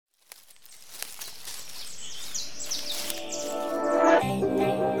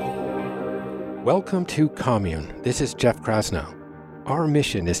Welcome to Commune. This is Jeff Krasno. Our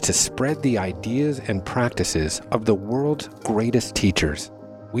mission is to spread the ideas and practices of the world's greatest teachers.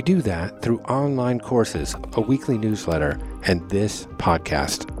 We do that through online courses, a weekly newsletter, and this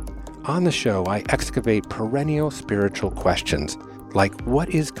podcast. On the show, I excavate perennial spiritual questions like what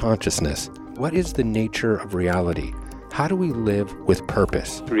is consciousness? What is the nature of reality? How do we live with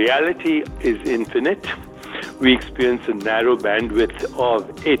purpose? Reality is infinite. We experience a narrow bandwidth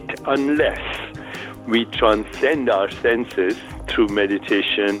of it unless we transcend our senses through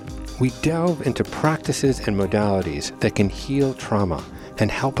meditation. We delve into practices and modalities that can heal trauma and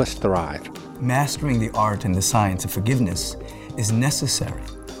help us thrive. Mastering the art and the science of forgiveness is necessary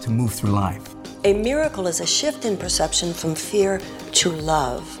to move through life. A miracle is a shift in perception from fear to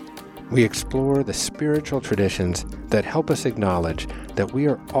love. We explore the spiritual traditions that help us acknowledge that we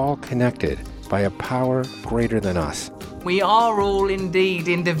are all connected by a power greater than us. We are all indeed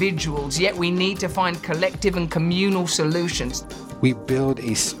individuals, yet we need to find collective and communal solutions. We build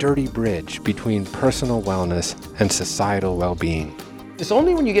a sturdy bridge between personal wellness and societal well-being. It's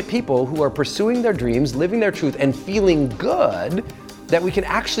only when you get people who are pursuing their dreams, living their truth, and feeling good that we can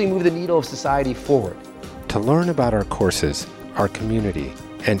actually move the needle of society forward. To learn about our courses, our community,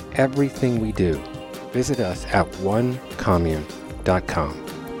 and everything we do, visit us at onecommune.com.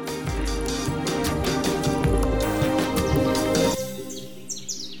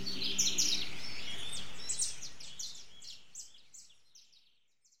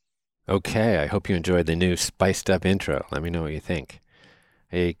 Okay, I hope you enjoyed the new spiced up intro. Let me know what you think.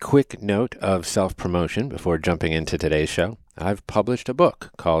 A quick note of self-promotion before jumping into today's show. I've published a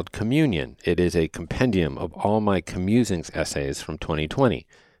book called Communion. It is a compendium of all my commusings essays from 2020,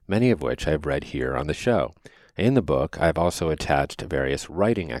 many of which I've read here on the show. In the book, I've also attached various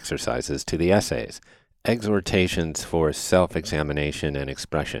writing exercises to the essays, exhortations for self-examination and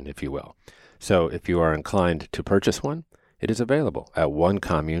expression, if you will. So if you are inclined to purchase one, it is available at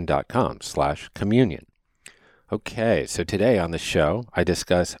onecommune.com/communion. Okay, so today on the show, I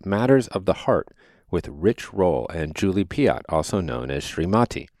discuss matters of the heart with Rich Roll and Julie Piatt, also known as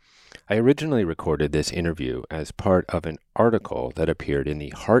Srimati. I originally recorded this interview as part of an article that appeared in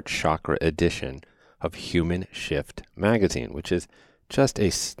the Heart Chakra edition of Human Shift magazine, which is just a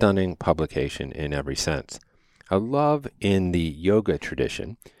stunning publication in every sense. A love in the yoga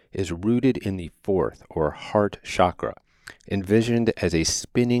tradition is rooted in the fourth or heart chakra, envisioned as a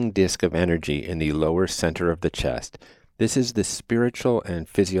spinning disk of energy in the lower center of the chest. This is the spiritual and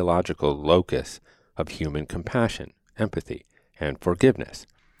physiological locus of human compassion, empathy, and forgiveness.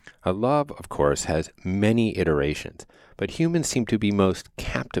 A love, of course, has many iterations, but humans seem to be most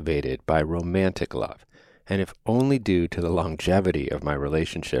captivated by romantic love. And if only due to the longevity of my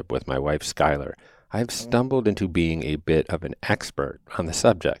relationship with my wife, Skylar, I have stumbled into being a bit of an expert on the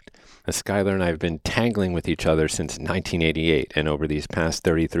subject. Skylar and I have been tangling with each other since 1988, and over these past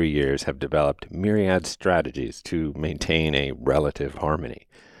 33 years have developed myriad strategies to maintain a relative harmony.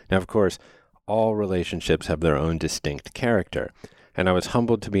 Now, of course, all relationships have their own distinct character, and I was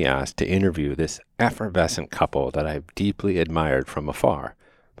humbled to be asked to interview this effervescent couple that I've deeply admired from afar,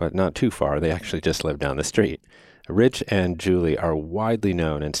 but not too far. They actually just live down the street. Rich and Julie are widely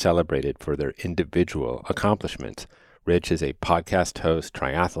known and celebrated for their individual accomplishments. Rich is a podcast host,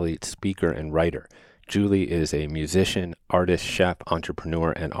 triathlete, speaker, and writer. Julie is a musician, artist, chef,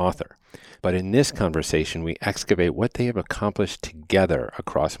 entrepreneur, and author. But in this conversation, we excavate what they have accomplished together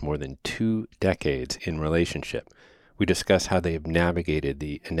across more than 2 decades in relationship. We discuss how they have navigated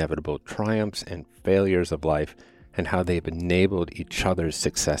the inevitable triumphs and failures of life and how they have enabled each other's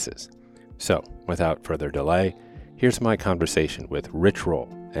successes. So, without further delay, here's my conversation with Rich Roll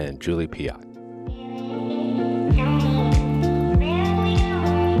and Julie Piatt.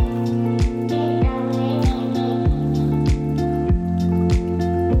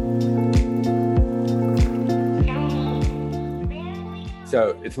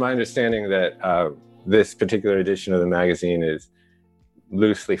 So it's my understanding that this particular edition of the magazine is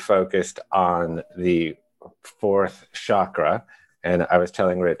loosely focused on the fourth chakra. And I was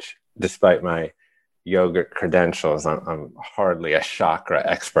telling Rich, despite my yoga credentials, I'm hardly a chakra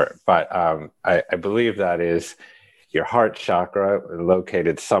expert, but I believe that is your heart chakra,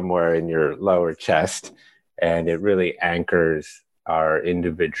 located somewhere in your lower chest. And it really anchors our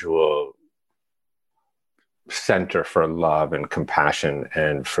individual center for love and compassion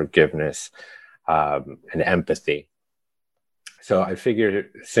and forgiveness and empathy. So I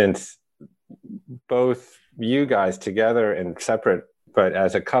figured, since both you guys together and separate, but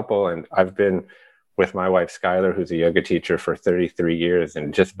as a couple, and I've been with my wife Skylar, who's a yoga teacher for 33 years,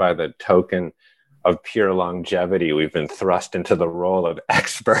 and just by the token of pure longevity, we've been thrust into the role of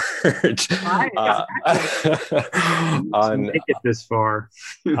expert Right, on make it this far.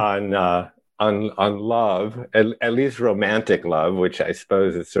 on love, at least romantic love, which I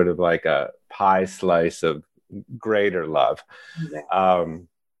suppose is sort of like a pie slice of greater love. And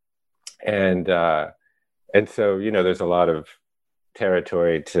so, you know, there's a lot of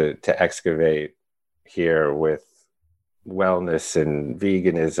territory to excavate here with wellness and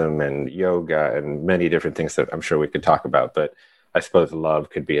veganism and yoga and many different things that I'm sure we could talk about. But I suppose love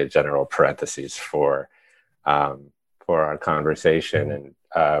could be a general parenthesis for our conversation.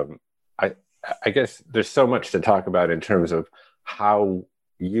 And I guess there's so much to talk about in terms of how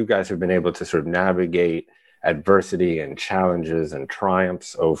you guys have been able to sort of navigate adversity and challenges and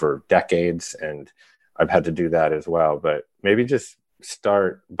triumphs over decades. And I've had to do that as well. But maybe just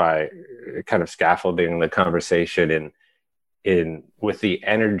start by kind of scaffolding the conversation in with the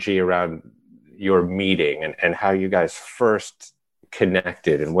energy around your meeting and how you guys first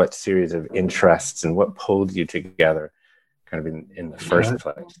connected and what series of interests and what pulled you together kind of in the first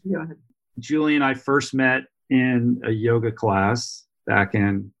place. Julie and I first met in a yoga class back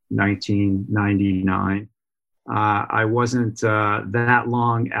in 1999. I wasn't that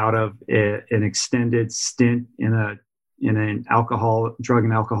long out of an extended stint in an drug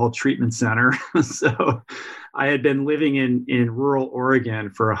and alcohol treatment center. So I had been living in rural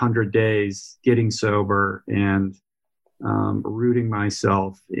Oregon for 100 days, getting sober and rooting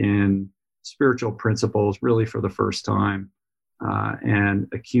myself in spiritual principles really for the first time, and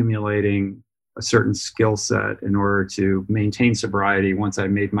accumulating a certain skill set in order to maintain sobriety once I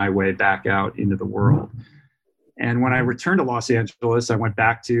made my way back out into the world. And when I returned to Los Angeles, I went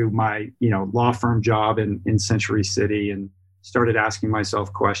back to my, law firm job in Century City and started asking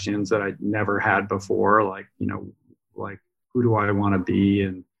myself questions that I'd never had before, like who do I want to be?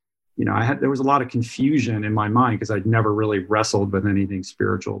 And, there was a lot of confusion in my mind because I'd never really wrestled with anything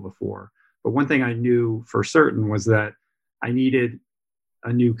spiritual before. But one thing I knew for certain was that I needed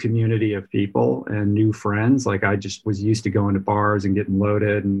a new community of people and new friends. Like I just was used to going to bars and getting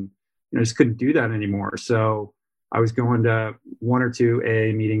loaded and I just couldn't do that anymore. So I was going to 1 or 2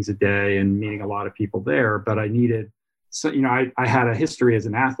 AA meetings a day and meeting a lot of people there, but I needed, I had a history as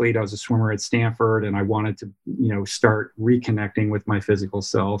an athlete. I was a swimmer at Stanford and I wanted to, start reconnecting with my physical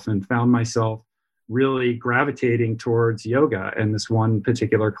self and found myself really gravitating towards yoga and this one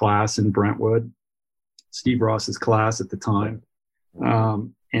particular class in Brentwood, Steve Ross's class at the time. I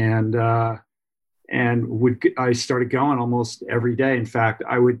started going almost every day. In fact,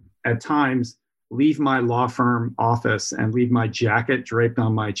 I would at times leave my law firm office and leave my jacket draped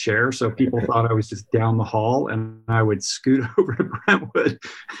on my chair. So people thought I was just down the hall, and I would scoot over to Brentwood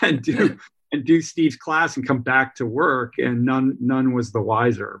and do Steve's class and come back to work, and none was the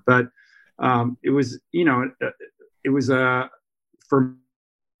wiser. But it was for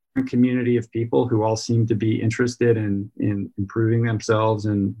a community of people who all seemed to be interested in improving themselves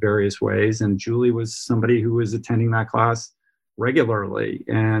in various ways. And Julie was somebody who was attending that class regularly,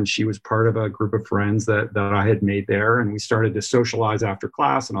 and she was part of a group of friends that I had made there, and we started to socialize after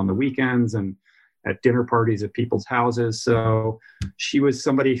class and on the weekends and at dinner parties at people's houses. So she was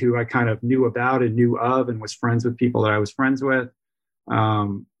somebody who I kind of knew about and knew of and was friends with people that I was friends with.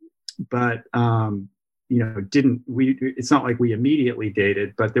 It's not like we immediately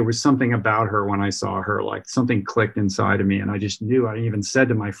dated, but there was something about her when I saw her, like something clicked inside of me. And I just knew. I even said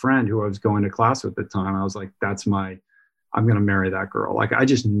to my friend who I was going to class with at the time, I was like, I'm going to marry that girl. Like, I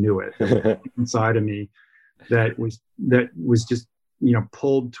just knew it inside of me that was just,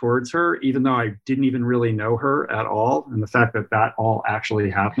 pulled towards her, even though I didn't even really know her at all. And the fact that all actually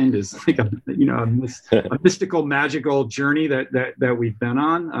happened is like a mystical, magical journey that we've been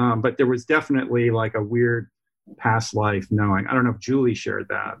on. But there was definitely like a weird past life knowing. I don't know if Julie shared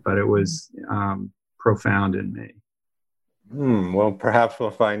that, but it was profound in me. Well, perhaps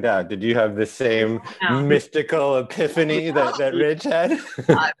we'll find out. Did you have the same mystical epiphany that Rich had?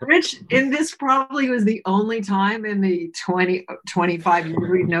 Rich, and this probably was the only time in the 25 years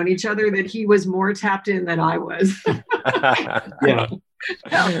we've known each other that he was more tapped in than I was. Yeah.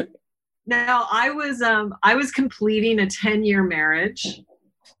 No, I was completing a 10-year marriage,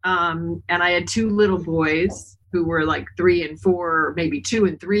 and I had 2 little boys who were like 3 and 4, or maybe 2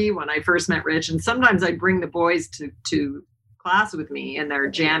 and 3 when I first met Rich. And sometimes I'd bring the boys to class with me in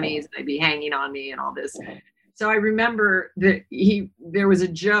their jammies. They'd be hanging on me and all this. So I remember that there was a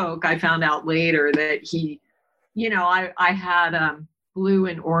joke I found out later that I had blue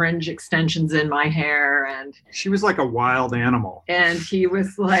and orange extensions in my hair, and she was like a wild animal. And he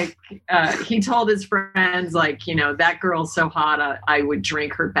was like, he told his friends, like, that girl's so hot, I would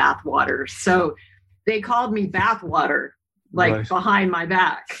drink her bath water. So they called me bathwater, like Right. behind my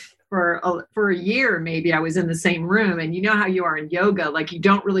back. For a year, maybe I was in the same room. And you know how you are in yoga, like you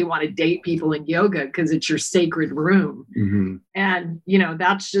don't really want to date people in yoga because it's your sacred room. Mm-hmm. And,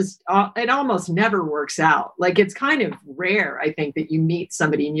 that's just, it almost never works out. Like it's kind of rare, I think, that you meet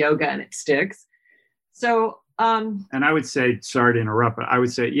somebody in yoga and it sticks. So, and I would say, sorry to interrupt, but I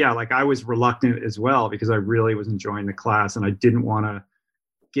would say, yeah, like I was reluctant as well because I really was enjoying the class and I didn't want to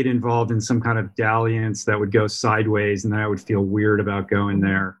get involved in some kind of dalliance that would go sideways and then I would feel weird about going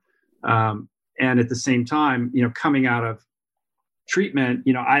there. And at the same time, coming out of treatment,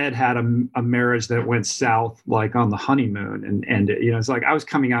 I had a marriage that went south, like on the honeymoon. And it's like I was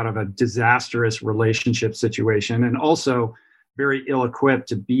coming out of a disastrous relationship situation and also very ill-equipped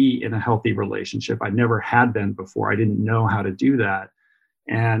to be in a healthy relationship. I never had been before. I didn't know how to do that.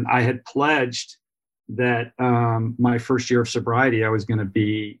 And I had pledged that my first year of sobriety, I was going to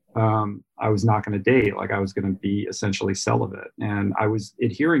be, I was not going to date. Like I was going to be essentially celibate. And I was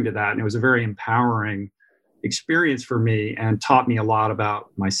adhering to that. And it was a very empowering experience for me and taught me a lot about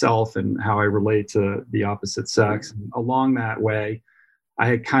myself and how I relate to the opposite sex. And along that way, I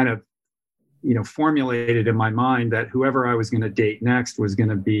had kind of, formulated in my mind that whoever I was going to date next was going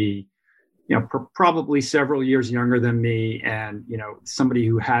to be, probably several years younger than me and, somebody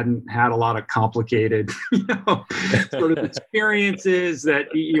who hadn't had a lot of complicated, sort of experiences that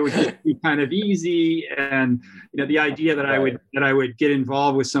would just be kind of easy. And, the idea that I would get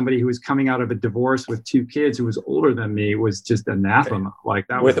involved with somebody who was coming out of a divorce with 2 kids who was older than me was just anathema. Like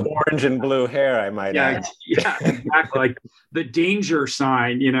that with orange and blue hair, I might add. Yeah, exactly. Like the danger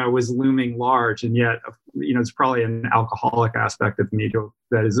sign, was looming large. And yet, it's probably an alcoholic aspect of me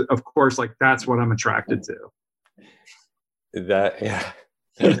that is, of course, like that's what I'm attracted to.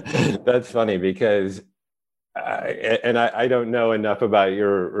 That's funny because, I don't know enough about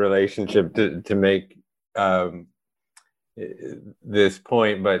your relationship to make this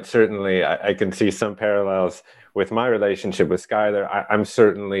point, but certainly I can see some parallels with my relationship with Skylar. I'm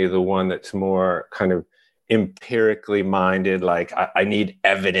certainly the one that's more kind of empirically minded, like I need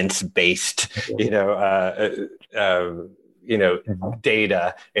evidence-based,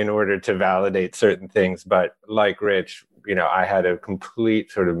 data in order to validate certain things. But like Rich, I had a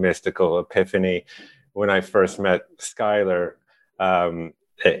complete sort of mystical epiphany when I first met Skylar.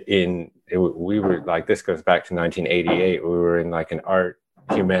 We were like, this goes back to 1988. We were in like an art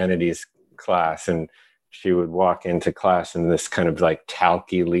humanities class, and she would walk into class in this kind of like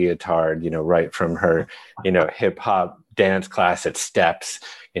talky leotard, right from her, hip hop dance class at Steps,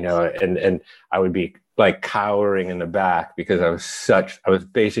 and I would be like cowering in the back because I was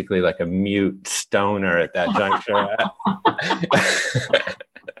basically like a mute stoner at that juncture.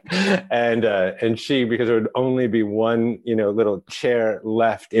 And she, because there would only be one, little chair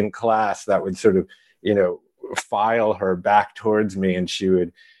left in class that would sort of, file her back towards me, and she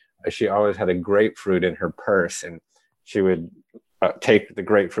always had a grapefruit in her purse, and she would take the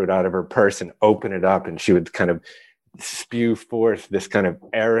grapefruit out of her purse and open it up, and she would kind of spew forth this kind of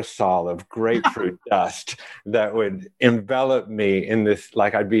aerosol of grapefruit dust that would envelop me in this,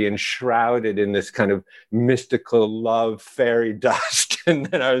 like I'd be enshrouded in this kind of mystical love fairy dust. And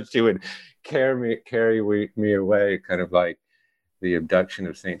then she would carry me away, kind of like the abduction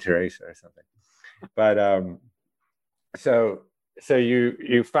of Saint Teresa or something. But so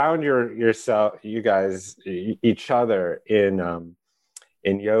you found yourself, you guys, each other in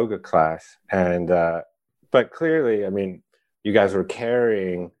yoga class, and but clearly, I mean, you guys were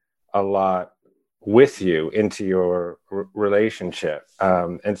carrying a lot with you into your relationship,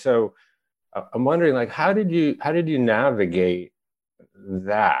 and so I'm wondering, like, how did you navigate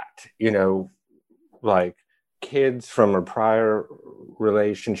that? Like kids from a prior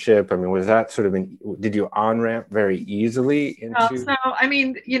relationship. I mean, was that sort of did you on-ramp very easily into? So, I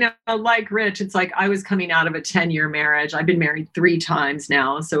mean, like Rich, it's like I was coming out of a 10-year marriage. I've been married 3 times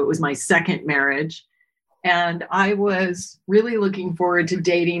now. So it was my second marriage. And I was really looking forward to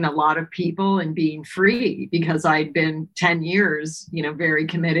dating a lot of people and being free because I'd been 10 years, very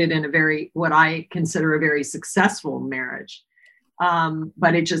committed in what I consider a very successful marriage.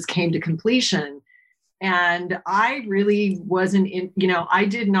 But it just came to completion. And I really wasn't I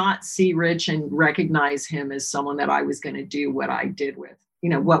did not see Rich and recognize him as someone that I was going to do what I did with,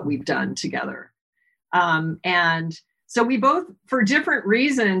 what we've done together. And so we both, for different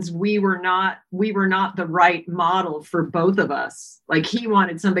reasons, we were not the right model for both of us. Like he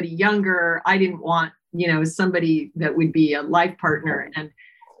wanted somebody younger. I didn't want, somebody that would be a life partner. And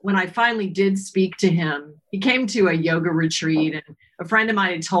when I finally did speak to him, he came to a yoga retreat, and a friend of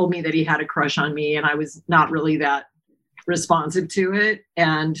mine had told me that he had a crush on me, and I was not really that responsive to it.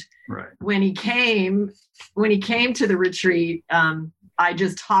 And when he came to the retreat, I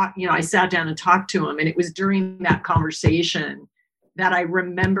just talked, I sat down and talked to him. And it was during that conversation that I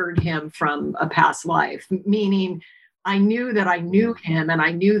remembered him from a past life, meaning I knew that I knew him, and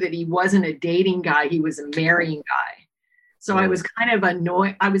I knew that he wasn't a dating guy. He was a marrying guy. So I was kind of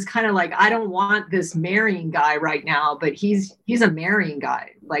annoyed. I was kind of like, I don't want this marrying guy right now, but he's a marrying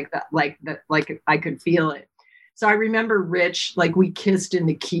guy, like I could feel it. So I remember Rich, like we kissed in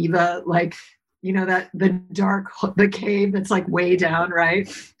the kiva, like, that the cave that's like way down, right?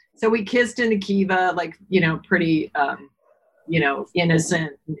 So we kissed in the kiva, like, pretty,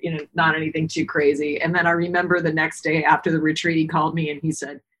 innocent, not anything too crazy. And then I remember the next day after the retreat, he called me and he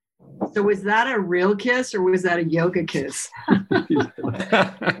said, so was that a real kiss or was that a yoga kiss?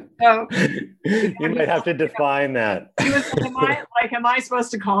 So you might have to define that. He was like, am I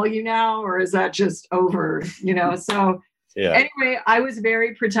supposed to call you now, or is that just over? So anyway, I was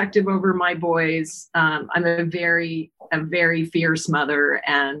very protective over my boys. I'm a very fierce mother,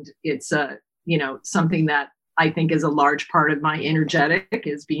 and it's something that I think is a large part of my energetic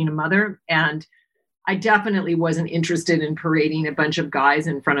is being a mother. And I definitely wasn't interested in parading a bunch of guys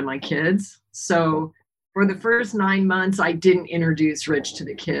in front of my kids. So for the first 9 months, I didn't introduce Rich to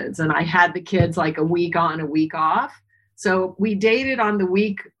the kids. And I had the kids like a week on, a week off. So we dated on the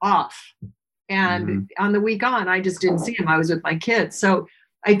week off. And on the week on, I just didn't see him. I was with my kids. So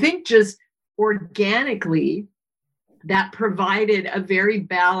I think just organically, that provided a very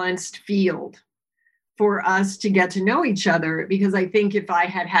balanced field for us to get to know each other. Because I think if I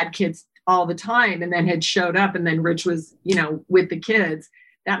had kids all the time and then had showed up and then Rich was, with the kids,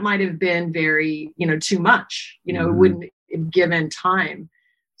 that might have been very, too much, it wouldn't have given time.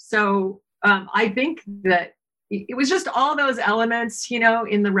 So I think that it was just all those elements,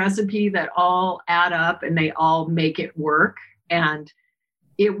 in the recipe that all add up and they all make it work. And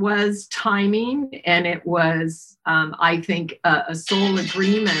it was timing, and it was, I think, a soul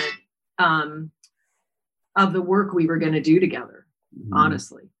agreement of the work we were going to do together,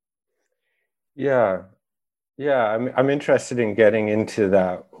 honestly. Yeah. I'm interested in getting into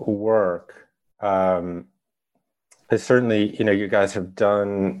that work. Certainly, you guys have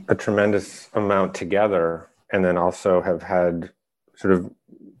done a tremendous amount together, and then also have had sort of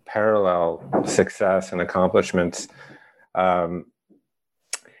parallel success and accomplishments. I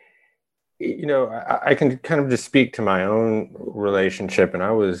can kind of just speak to my own relationship, and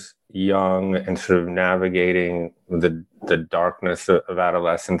I was young and sort of navigating the darkness of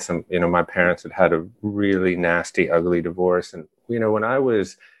adolescence. And, my parents had a really nasty, ugly divorce. And, when I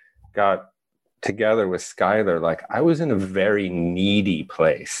got together with Skylar, like I was in a very needy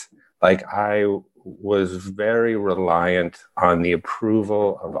place. Like I was very reliant on the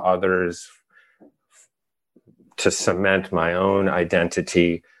approval of others to cement my own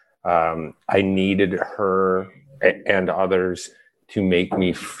identity. I needed her and others to make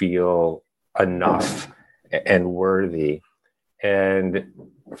me feel enough and worthy. And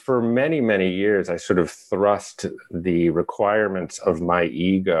for many, many years, I sort of thrust the requirements of my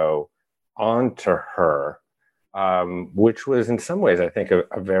ego onto her, which was in some ways, I think, a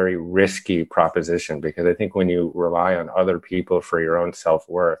very risky proposition, because I think when you rely on other people for your own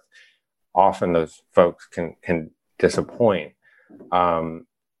self-worth, often those folks can disappoint.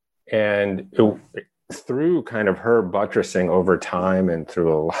 Through kind of her buttressing over time and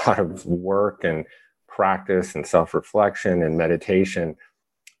through a lot of work and practice and self-reflection and meditation,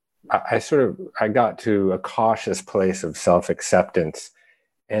 I got to a cautious place of self-acceptance.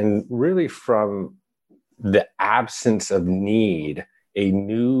 And really from the absence of need, a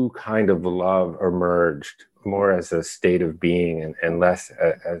new kind of love emerged, more as a state of being and less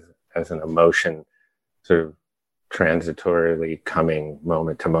as an emotion, sort of transitorily coming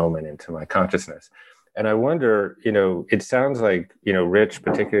moment to moment into my consciousness. And I wonder, it sounds like, Rich,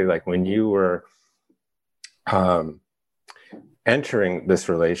 particularly like when you were entering this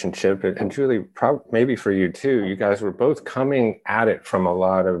relationship, and Julie, maybe for you too, you guys were both coming at it from a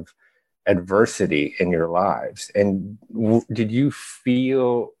lot of adversity in your lives. And did you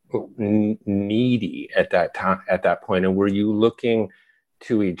feel needy at that time, at that point? And were you looking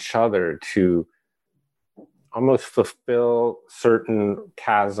to each other to almost fulfill certain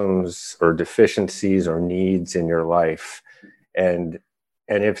chasms or deficiencies or needs in your life? And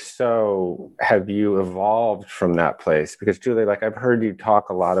if so, have you evolved from that place? Because Julie, like I've heard you talk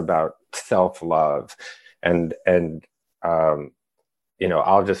a lot about self-love, and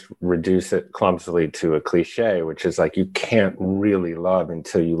I'll just reduce it clumsily to a cliche, which is like you can't really love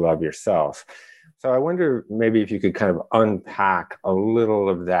until you love yourself. So I wonder maybe if you could kind of unpack a little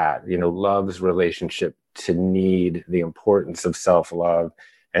of that, love's relationship to need the importance of self-love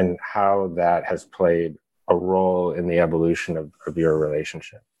and how that has played a role in the evolution of your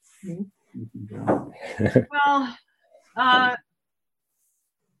relationship. Well,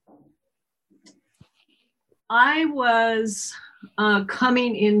 I was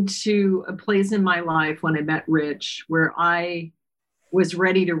coming into a place in my life when I met Rich where I was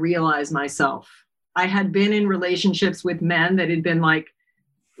ready to realize myself. I had been in relationships with men that had been like,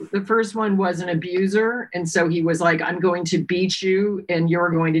 the first one was an abuser. And so he was like, I'm going to beat you and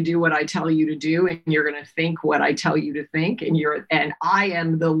you're going to do what I tell you to do. And you're going to think what I tell you to think. And I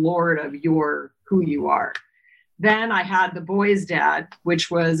am the Lord of who you are. Then I had the boy's dad,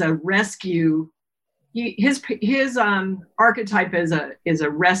 which was a rescue. His archetype is a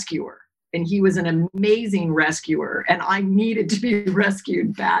rescuer. And he was an amazing rescuer. And I needed to be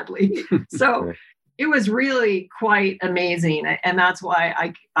rescued badly. So it was really quite amazing. And that's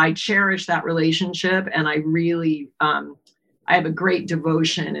why I cherish that relationship. And I really, I have a great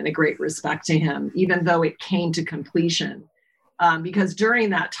devotion and a great respect to him, even though it came to completion. Because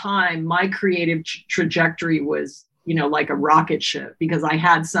during that time, my creative trajectory was, like a rocket ship because I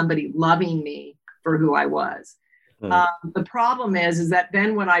had somebody loving me for who I was. The problem is that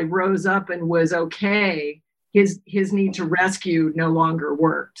then when I rose up and was okay, his need to rescue no longer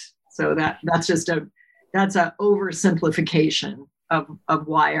worked. So that's an oversimplification of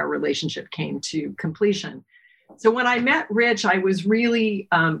why our relationship came to completion. So when I met Rich, I was really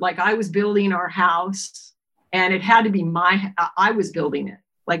I was building our house and it had to be I was building it.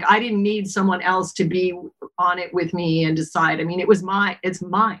 Like I didn't need someone else to be on it with me and decide. I mean, it's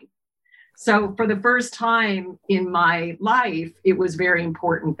mine. So for the first time in my life, it was very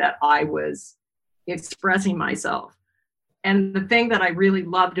important that I was expressing myself. And the thing that I really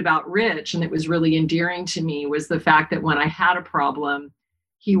loved about Rich, and it was really endearing to me, was the fact that when I had a problem,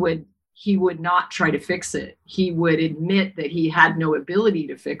 he would not try to fix it. He would admit that he had no ability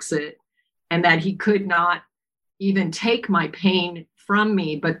to fix it and that he could not even take my pain from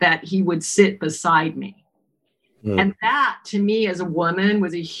me, but that he would sit beside me. And that to me as a woman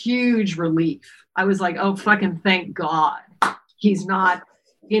was a huge relief. I was like, oh, fucking thank God. He's not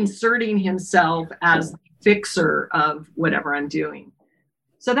inserting himself as the fixer of whatever I'm doing.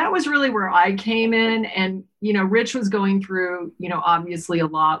 So that was really where I came in. And, Rich was going through, obviously a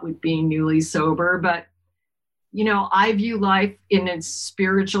lot with being newly sober, but, I view life in a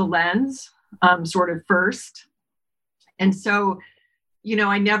spiritual lens, sort of first. And so,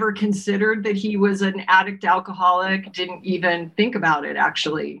 I never considered that he was an addict alcoholic, didn't even think about it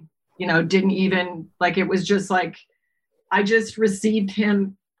actually, didn't even it was just like, I just received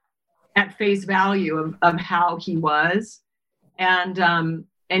him at face value of how he was. And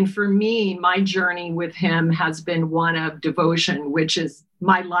for me, my journey with him has been one of devotion, which is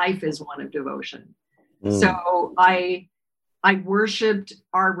my life is one of devotion. So I worshiped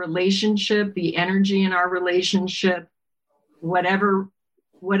our relationship, the energy in our relationship, whatever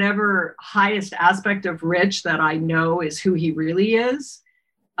highest aspect of Rich that I know is who he really is.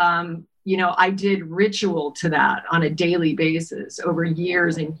 I did ritual to that on a daily basis over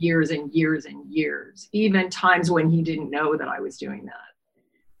years and years and years and years, even times when he didn't know that I was doing that.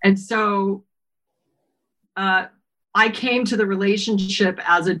 And so I came to the relationship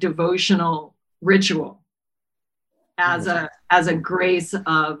as a devotional ritual, as a grace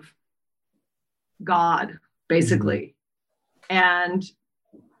of God, basically. And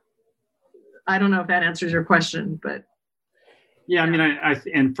I don't know if that answers your question, but. Yeah, I mean,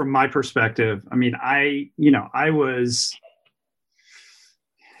 and from my perspective, I mean, I was,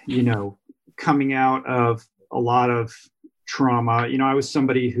 coming out of a lot of trauma. I was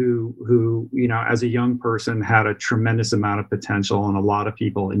somebody who, as a young person had a tremendous amount of potential, and a lot of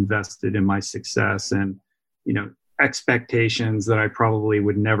people invested in my success and, expectations that I probably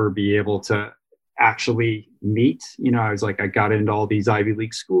would never be able to actually meet. I was like, I got into all these Ivy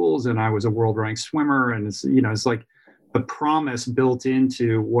League schools and I was a world ranked swimmer. And it's like the promise built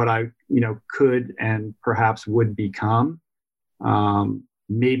into what I, could and perhaps would become.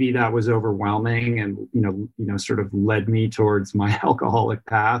 Maybe that was overwhelming and, sort of led me towards my alcoholic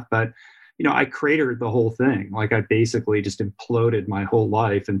path. But, I cratered the whole thing. Like I basically just imploded my whole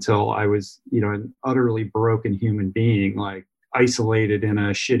life until I was, an utterly broken human being, like isolated in a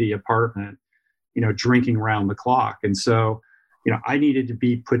shitty apartment, drinking around the clock. And so, I needed to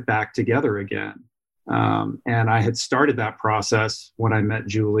be put back together again. And I had started that process when I met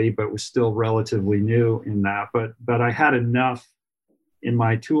Julie, but was still relatively new in that. But I had enough in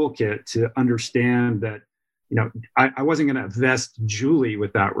my toolkit to understand that, I wasn't going to vest Julie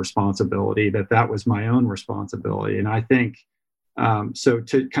with that responsibility, that was my own responsibility. And I think So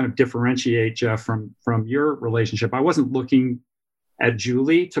to kind of differentiate, Jeff, from your relationship, I wasn't looking at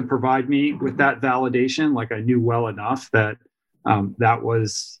Julie to provide me with that validation. Like, I knew well enough that that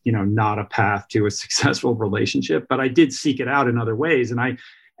was, not a path to a successful relationship, but I did seek it out in other ways.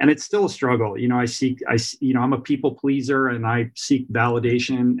 And it's still a struggle. I'm a people pleaser, and I seek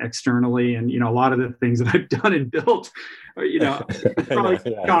validation externally. And, a lot of the things that I've done and built, probably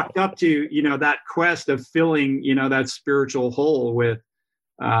chalked up to, that quest of filling, that spiritual hole with,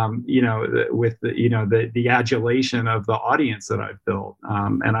 the adulation of the audience that I've built.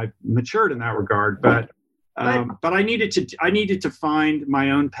 And I've matured in that regard, but I needed to find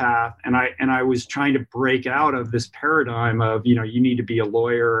my own path, and I was trying to break out of this paradigm of, you need to be a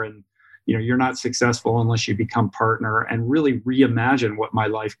lawyer, and, you're not successful unless you become partner, and really reimagine what my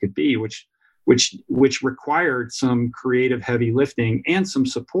life could be, which required some creative heavy lifting and some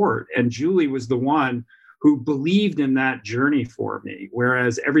support. And Julie was the one who believed in that journey for me,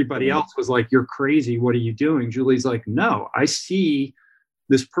 whereas everybody else was like, "You're crazy. What are you doing?" Julie's like, "No, I see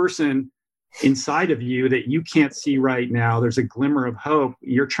this person inside of you that you can't see right now. There's a glimmer of hope.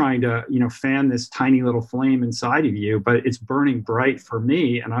 You're trying to, fan this tiny little flame inside of you, but it's burning bright for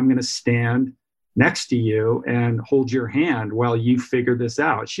me. And I'm going to stand next to you and hold your hand while you figure this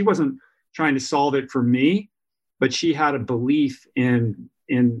out." She wasn't trying to solve it for me, but she had a belief in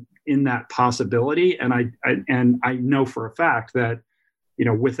that possibility. And I know for a fact that,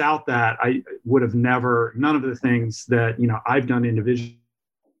 without that, I would have none of the things that, I've done individually,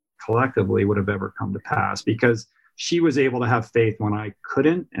 collectively, would have ever come to pass, because she was able to have faith when I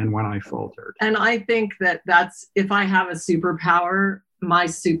couldn't and when I faltered. And I think that's, if I have a superpower, my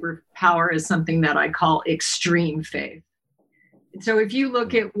superpower is something that I call extreme faith. So if you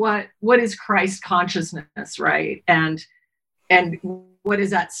look at what is Christ consciousness, right? And what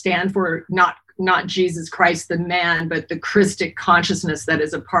does that stand for? Not Jesus Christ, the man, but the Christic consciousness that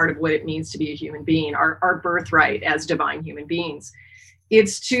is a part of what it means to be a human being, our birthright as divine human beings.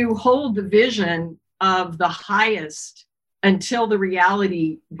 It's to hold the vision of the highest until the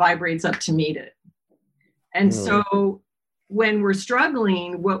reality vibrates up to meet it. And so when we're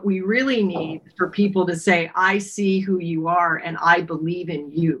struggling, what we really need is for people to say, "I see who you are, and I believe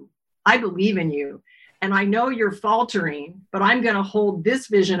in you. I believe in you. And I know you're faltering, but I'm going to hold this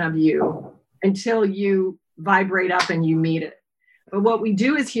vision of you until you vibrate up and you meet it." But what we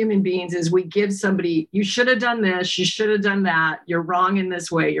do as human beings is we give somebody, "You should have done this, you should have done that, you're wrong in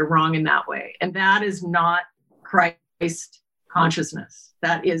this way, you're wrong in that way." And that is not Christ consciousness.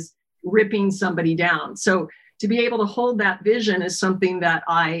 That is ripping somebody down. So to be able to hold that vision is something that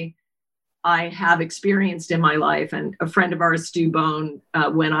I have experienced in my life. And a friend of ours, Stu Bone,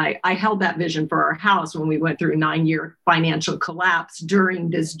 when I held that vision for our house when we went through a 9-year financial collapse during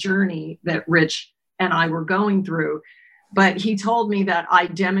this journey that Rich and I were going through. But he told me that I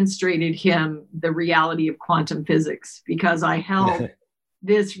demonstrated him the reality of quantum physics, because I held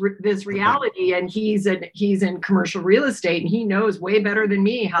this reality, and he's in commercial real estate, and he knows way better than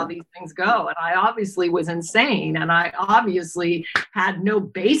me how these things go. And I obviously was insane, and I obviously had no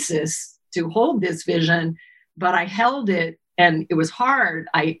basis to hold this vision, but I held it, and it was hard.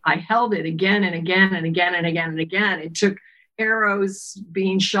 I held it again and again and again and again and again. It took arrows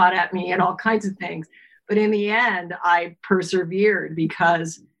being shot at me and all kinds of things. But in the end, I persevered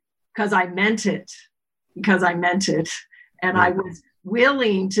because I meant it, and I was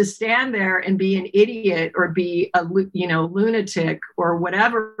willing to stand there and be an idiot or be a lunatic or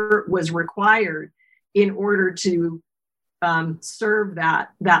whatever was required in order to serve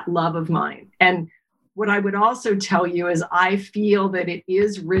that love of mine. And what I would also tell you is I feel that it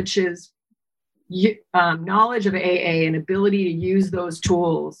is Rich's knowledge of AA and ability to use those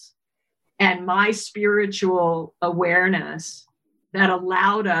tools and my spiritual awareness that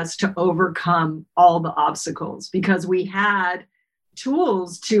allowed us to overcome all the obstacles, because we had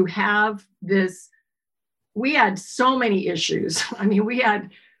tools to have this. We had so many issues. I mean, we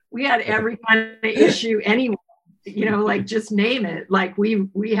had every kind of issue anyway, like just name it. Like we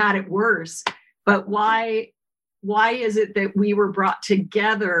had it worse. But why is it that we were brought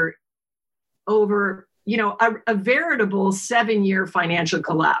together over a veritable 7-year financial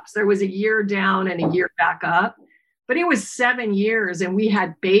collapse? There was a year down and a year back up, but it was 7 years, and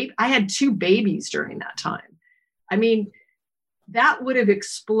I had 2 babies during that time. I mean, that would have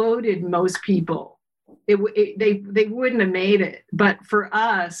exploded most people. They wouldn't have made it. But for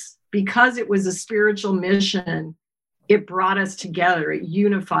us, because it was a spiritual mission, it brought us together. It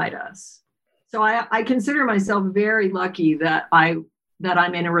unified us. So I consider myself very lucky that I'm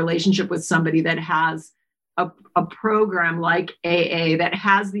in a relationship with somebody that has a program like AA that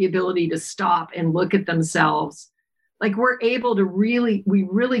has the ability to stop and look at themselves Like we're able to we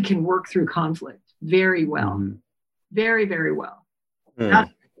really can work through conflict very well. Mm-hmm. Very, very well.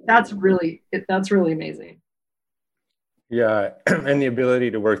 That's really amazing. Yeah. And the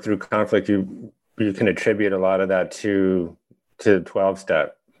ability to work through conflict, you can attribute a lot of that to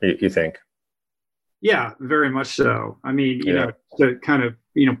 12-step, you think? Yeah, very much so. I mean, you know, to kind of,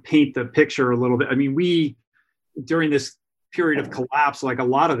 paint the picture a little bit. I mean, during this period of collapse, like a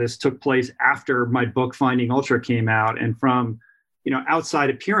lot of this took place after my book Finding Ultra came out, and from outside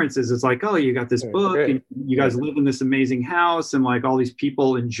appearances, it's like, oh, you got this book and you guys live in this amazing house and like all these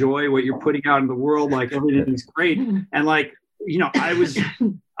people enjoy what you're putting out in the world, like everything's great. And like, I was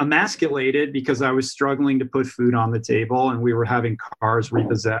emasculated because I was struggling to put food on the table, and we were having cars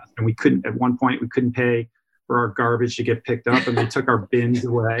repossessed, and at one point we couldn't pay for our garbage to get picked up, and they took our bins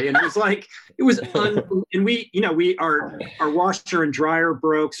away. And it was like, and our washer and dryer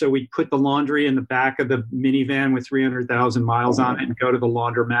broke. So we put the laundry in the back of the minivan with 300,000 miles on it and go to the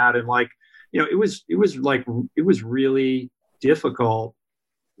laundromat. And like, it was really difficult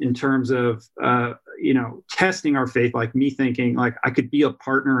in terms of, testing our faith, like me thinking like I could be a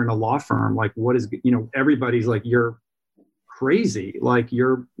partner in a law firm. Like what is, everybody's like, you're crazy. Like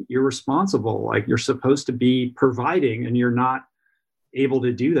you're irresponsible. Like you're supposed to be providing and you're not able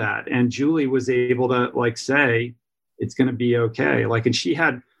to do that. And Julie was able to like say, it's going to be okay. Like, and she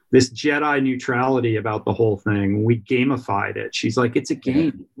had this Jedi neutrality about the whole thing. We gamified it. She's like, it's a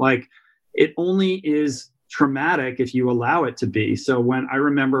game. Like it only is traumatic if you allow it to be. So when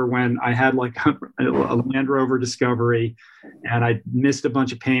I had like a Land Rover Discovery and I missed a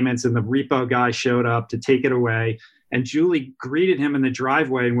bunch of payments and the repo guy showed up to take it away, and Julie greeted him in the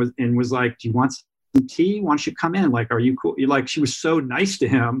driveway and was like, do you want some tea? Why don't you come in? Like, are you cool? Like, she was so nice to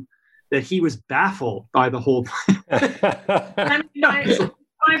him that he was baffled by the whole thing. I mean,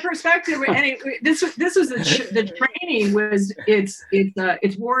 my perspective, and this was the training was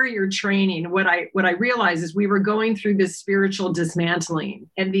it's warrior training. What I realized is we were going through this spiritual dismantling,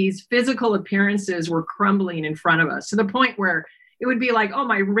 and these physical appearances were crumbling in front of us to the point where it would be like, oh,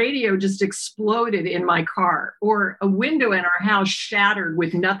 my radio just exploded in my car, or a window in our house shattered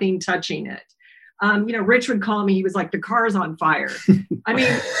with nothing touching it. Rich would call me. He was like, the car's on fire. I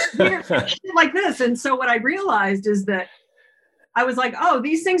mean, like this. And so what I realized is that I was like, oh,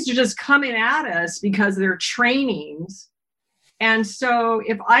 these things are just coming at us because they're trainings. And so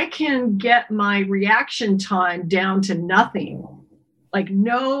if I can get my reaction time down to nothing, like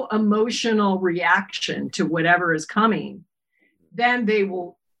no emotional reaction to whatever is coming, then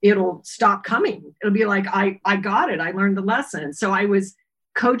it'll stop coming. It'll be like, I got it. I learned the lesson. So I was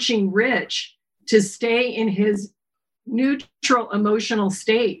coaching Rich to stay in his neutral emotional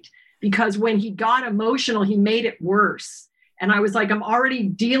state, because when he got emotional, he made it worse. And I was like, I'm already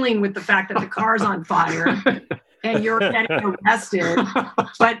dealing with the fact that the car's on fire and you're getting arrested.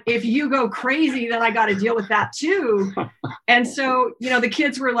 But if you go crazy, then I got to deal with that too. And so, the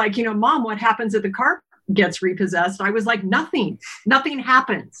kids were like, Mom, what happens if the car gets repossessed? I was like, nothing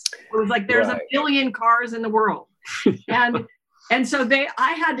happens. It was like, there's a billion cars in the world. And so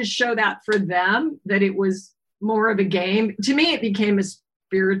I had to show that for them, that it was more of a game. To me, it became a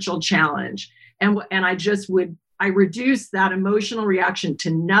spiritual challenge. And I reduced that emotional reaction to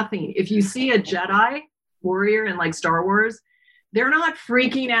nothing. If you see a Jedi warrior in like Star Wars, they're not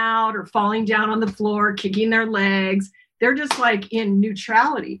freaking out or falling down on the floor, kicking their legs. They're just like in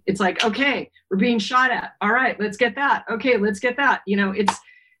neutrality. It's like, okay, we're being shot at. All right, let's get that. Okay, let's get that.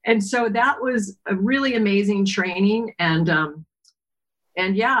 And so that was a really amazing training. And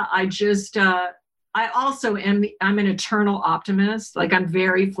yeah, I also I'm an eternal optimist. Like I'm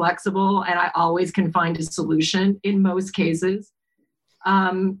very flexible and I always can find a solution in most cases.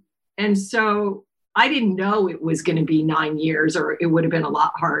 And so I didn't know it was going to be 9 years, or it would have been a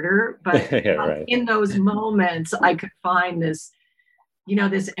lot harder. But in those moments, I could find this,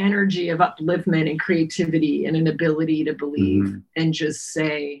 this energy of upliftment and creativity and an ability to believe and just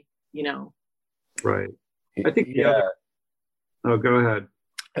say, Right. I think oh, go ahead.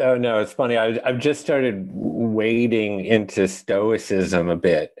 Oh, no, it's funny. I've just started wading into Stoicism a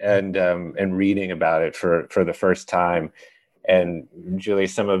bit and reading about it for the first time. And Julie,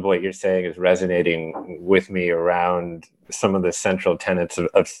 some of what you're saying is resonating with me around some of the central tenets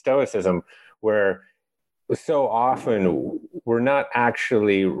of Stoicism, where so often we're not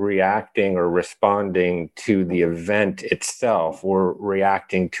actually reacting or responding to the event itself. We're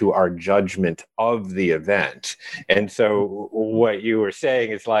reacting to our judgment of the event. And so what you were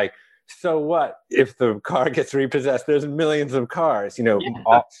saying is like, so what if the car gets repossessed? There's millions of cars.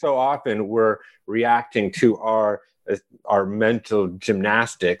 So often we're reacting to our mental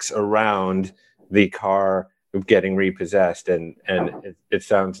gymnastics around the car getting repossessed, and it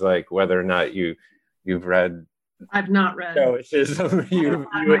sounds like whether or not you've read I've not read Stoicism, you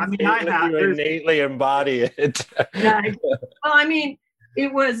innately embody it. Yeah. Well, I mean,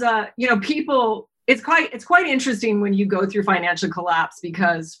 it was people. It's quite interesting when you go through financial collapse,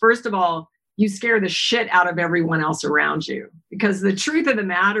 because first of all, you scare the shit out of everyone else around you, because the truth of the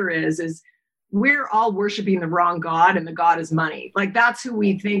matter is we're all worshiping the wrong God, and the God is money. Like, that's who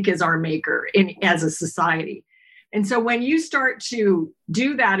we think is our maker as a society. And so when you start to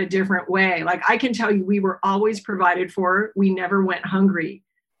do that a different way, like, I can tell you, we were always provided for. We never went hungry,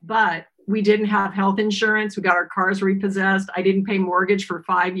 but we didn't have health insurance. We got our cars repossessed. I didn't pay mortgage for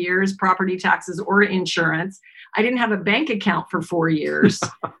 5 years, property taxes or insurance. I didn't have a bank account for 4 years.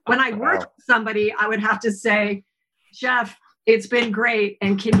 When I worked with somebody, I would have to say, Jeff, it's been great,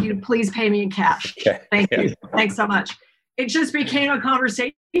 and can you please pay me in cash? Okay. Thank you. Thanks so much. It just became a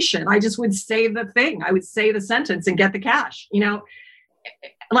conversation. I just would say the thing. I would say the sentence and get the cash.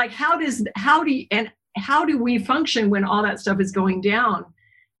 Like, how do we function when all that stuff is going down?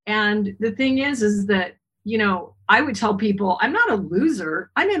 And the thing is that, I would tell people, I'm not a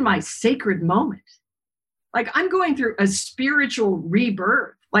loser. I'm in my sacred moment. Like, I'm going through a spiritual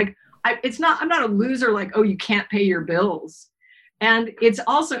rebirth. Like, I'm not a loser. Like, oh, you can't pay your bills. And it's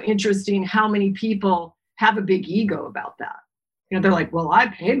also interesting how many people have a big ego about that. They're like, well, I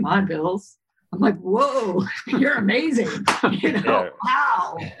pay my bills. I'm like, whoa, you're amazing.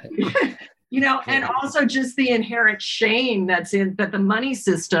 Wow. And also just the inherent shame that the money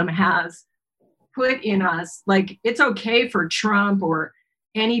system has put in us. Like, it's okay for Trump or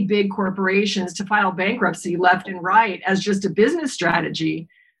any big corporations to file bankruptcy left and right as just a business strategy.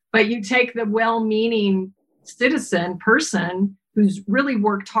 But you take the well-meaning person who's really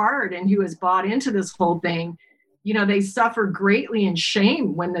worked hard and who has bought into this whole thing, they suffer greatly in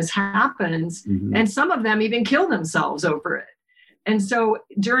shame when this happens. Mm-hmm. And some of them even kill themselves over it. And so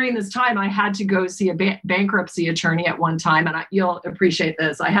during this time, I had to go see a bankruptcy attorney at one time. And you'll appreciate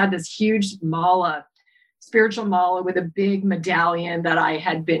this. I had this huge mala, spiritual mala with a big medallion that I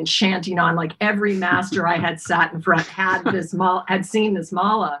had been chanting on. Like, every master I had sat in front had seen this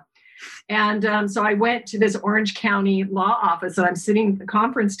mala. And so I went to this Orange County law office, and I'm sitting at the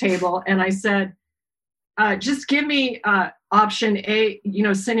conference table, and I said, just give me option A,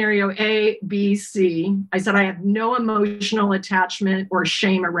 scenario A, B, C. I said, I have no emotional attachment or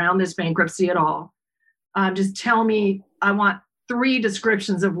shame around this bankruptcy at all. Just tell me, I want 3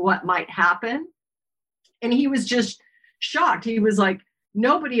 descriptions of what might happen. And he was just shocked. He was like,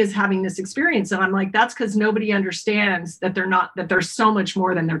 nobody is having this experience. And I'm like, that's because nobody understands that they're so much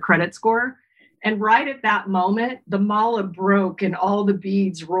more than their credit score. And right at that moment, the mala broke and all the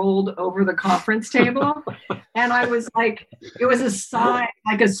beads rolled over the conference table. And I was like, it was a sign,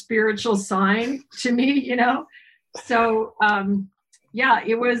 like a spiritual sign to me, So,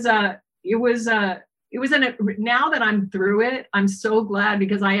 it was now that I'm through it, I'm so glad,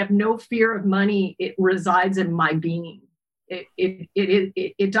 because I have no fear of money. It resides in my being.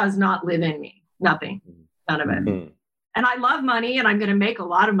 It does not live in me. Nothing, none of it. Mm-hmm. And I love money, and I'm going to make a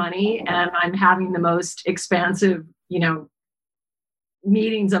lot of money, and I'm having the most expansive,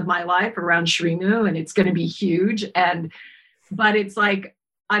 meetings of my life around Shrimu, and it's going to be huge. But it's like,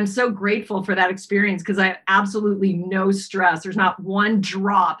 I'm so grateful for that experience, because I have absolutely no stress. There's not one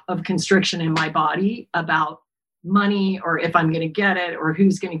drop of constriction in my body about money, or if I'm going to get it, or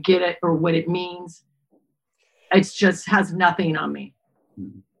who's going to get it, or what it means. It just has nothing on me.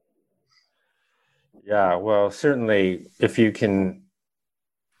 Yeah, well, certainly if you can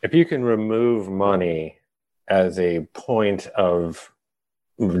remove money as a point of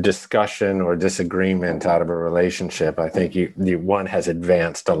discussion or disagreement out of a relationship, I think one has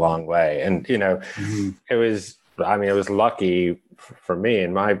advanced a long way. And it was lucky for me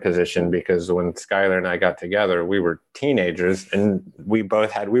in my position, because when Skylar and I got together, we were teenagers, and we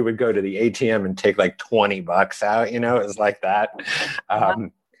would go to the ATM and take like $20 out. It was like that.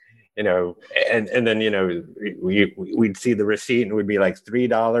 And then, we'd see the receipt, and it would be like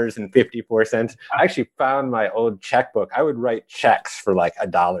 $3.54. I actually found my old checkbook. I would write checks for like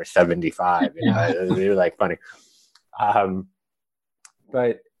 $1.75. It was like funny.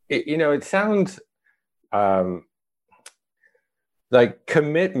 But it sounds like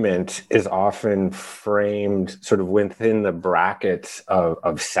commitment is often framed sort of within the brackets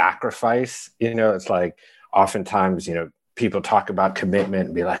of sacrifice. It's like oftentimes, people talk about commitment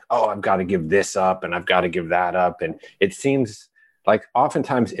and be like, oh, I've got to give this up and I've got to give that up. And it seems like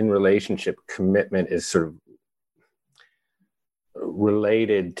oftentimes in relationship, commitment is sort of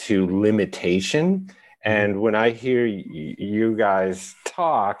related to limitation. And when I hear you guys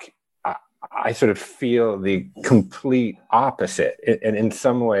talk, I sort of feel the complete opposite. And in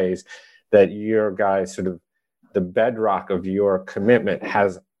some ways that your guys sort of, the bedrock of your commitment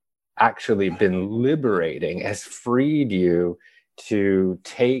has actually been liberating, has freed you to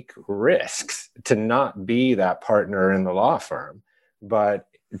take risks, to not be that partner in the law firm, but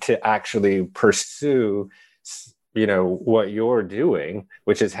to actually pursue, what you're doing,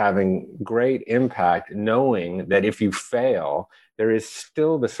 which is having great impact, knowing that if you fail, there is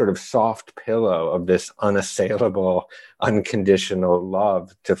still the sort of soft pillow of this unassailable, unconditional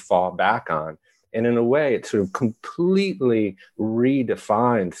love to fall back on. And in a way, it sort of completely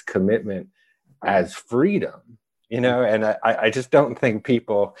redefines commitment as freedom, and I just don't think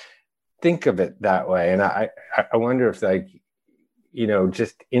people think of it that way. And I wonder if, like,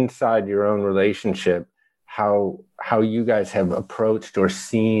 just inside your own relationship, how you guys have approached or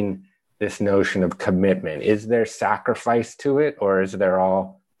seen this notion of commitment. Is there sacrifice to it, or is there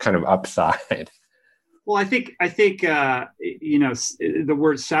all kind of upside? Well, I think the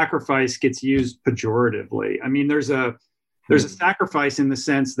word sacrifice gets used pejoratively. I mean, there's a sacrifice in the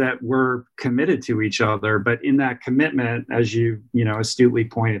sense that we're committed to each other, but in that commitment, as you astutely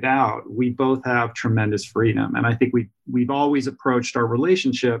pointed out, we both have tremendous freedom, and I think we've always approached our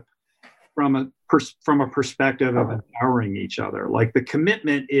relationship from a perspective of empowering each other. Like, the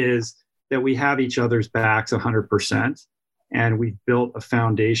commitment is that we have each other's backs 100%, and we've built a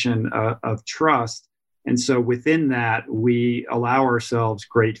foundation of trust. And so within that, we allow ourselves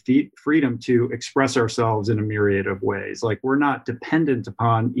great freedom to express ourselves in a myriad of ways. Like, we're not dependent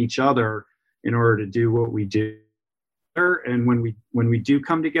upon each other in order to do what we do. And when we do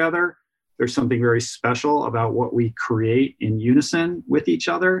come together, there's something very special about what we create in unison with each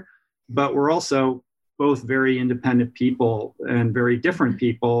other. But we're also both very independent people and very different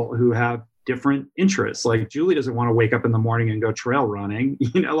people who have different interests. Like, Julie doesn't want to wake up in the morning and go trail running.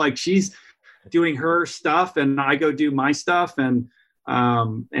 Like, she's doing her stuff and I go do my stuff. And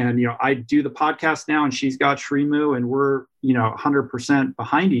I do the podcast now and she's got Shrimu, and we're, 100%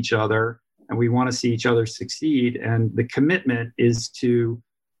 behind each other, and we want to see each other succeed. And the commitment is to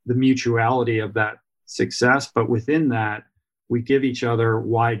the mutuality of that success. But within that, we give each other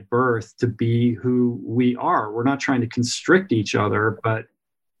wide berth to be who we are. We're not trying to constrict each other, but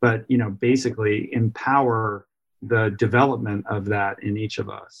basically empower the development of that in each of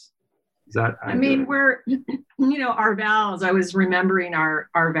us. We're, our vows, I was remembering our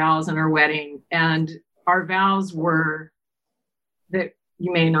vows and our wedding, and our vows were that,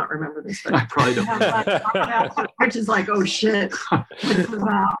 you may not remember this, but I probably don't. Rich is like, oh shit, what's the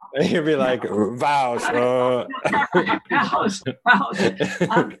vow? You'd be like, vows. Vows.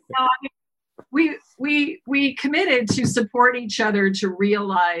 We committed to support each other to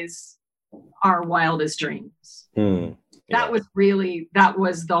realize our wildest dreams. That was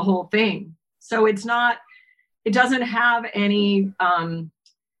the whole thing. So it doesn't have any, and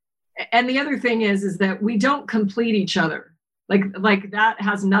the other thing is that we don't complete each other. Like that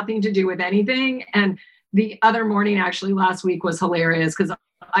has nothing to do with anything. And the other morning, actually last week, was hilarious because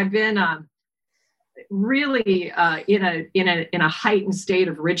I've been really in a heightened state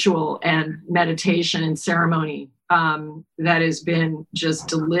of ritual and meditation and ceremony that has been just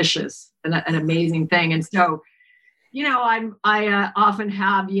delicious and an amazing thing. And so, I often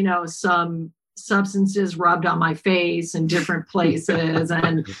have, some substances rubbed on my face in different places.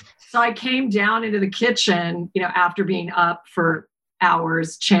 And so I came down into the kitchen, after being up for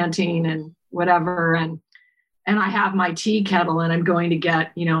hours chanting and whatever. And I have my tea kettle and I'm going to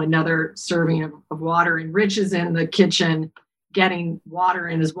get, another serving of water. And Rich is in the kitchen getting water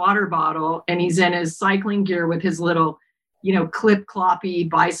in his water bottle. And he's in his cycling gear with his little, clip-cloppy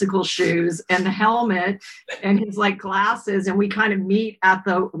bicycle shoes and the helmet and his glasses. And we kind of meet at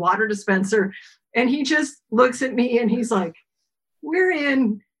the water dispenser. And he just looks at me and he's like, we're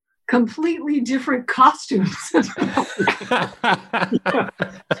in completely different costumes.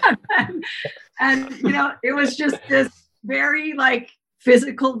 and it was just this very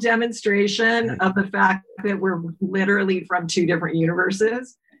physical demonstration of the fact that we're literally from two different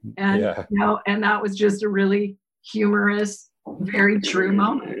universes. And, and that was just a really humorous, very true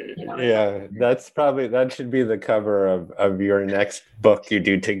moment. Yeah, that should be the cover of your next book you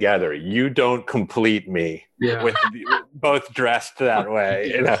do together. You don't complete me. Yeah. With both dressed that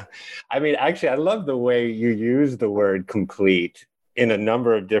way. I mean, actually, I love the way you use the word complete in a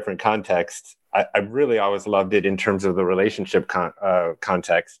number of different contexts. I really always loved it in terms of the relationship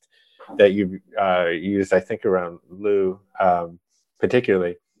context that you used, I think, around Lou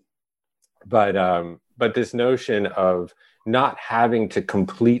particularly. But this notion of not having to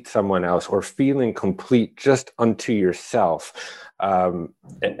complete someone else or feeling complete just unto yourself.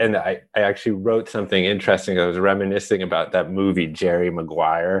 And I actually wrote something interesting. I was reminiscing about that movie, Jerry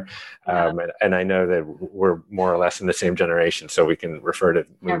Maguire. And I know that we're more or less in the same generation, so we can refer to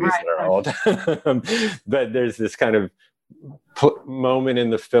movies that are old. But there's this kind of moment in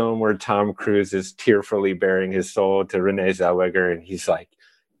the film where Tom Cruise is tearfully bearing his soul to Renee Zellweger, and he's like,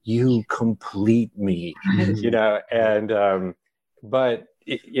 "You complete me," and but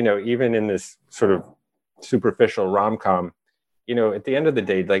even in this sort of superficial rom-com, at the end of the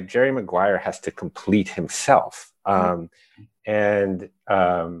day, like, Jerry Maguire has to complete himself, and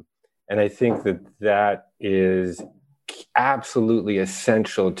I think that is absolutely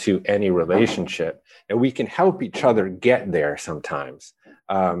essential to any relationship. And we can help each other get there sometimes.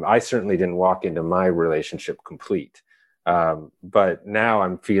 I certainly didn't walk into my relationship complete, but now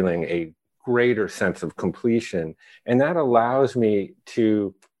I'm feeling a greater sense of completion, and that allows me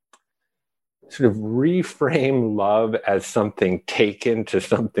to sort of reframe love as something taken to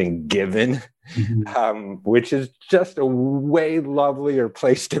something given, which is just a way lovelier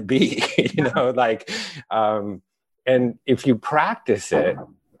place to be, and if you practice it,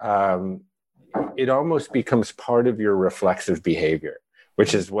 it almost becomes part of your reflexive behavior,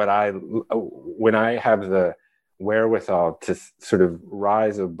 which is when I have the wherewithal to sort of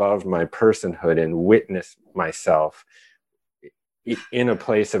rise above my personhood and witness myself in a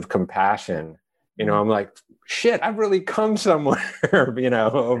place of compassion. I'm like, shit, I've really come somewhere,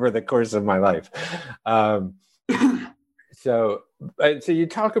 over the course of my life. So you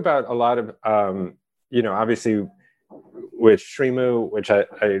talk about a lot of, obviously with Srimu, which I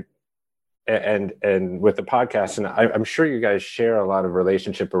and with the podcast, and I'm sure you guys share a lot of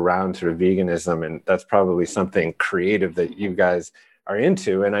relationship around sort of veganism, and that's probably something creative that you guys are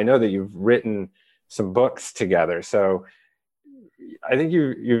into. And I know that you've written some books together. So I think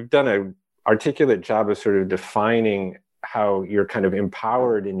you've done an articulate job of sort of defining how you're kind of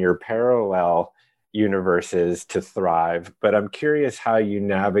empowered in your parallel universes to thrive. But I'm curious how you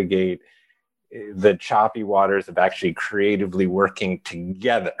navigate the choppy waters of actually creatively working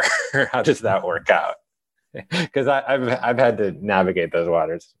together. How does that work out? Because I've had to navigate those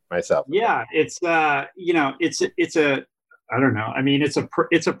waters myself. Yeah, it's it's a I don't know. I mean, it's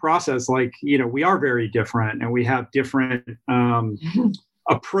a process. Like, we are very different, and we have different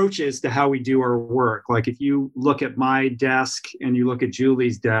approaches to how we do our work. Like, if you look at my desk and you look at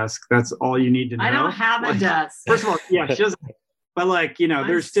Julie's desk, that's all you need to know. I don't have a desk. First of all, yeah, she doesn't. But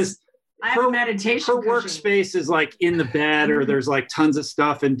there's just. I have a meditation Her workspace is like in the bed, or there's like tons of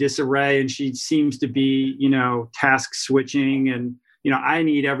stuff in disarray, and she seems to be, task switching, and I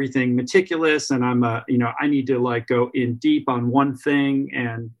need everything meticulous, and I need to like go in deep on one thing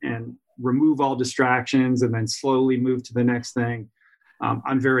and remove all distractions, and then slowly move to the next thing.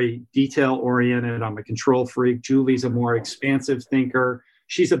 I'm very detail oriented. I'm a control freak. Julie's a more expansive thinker.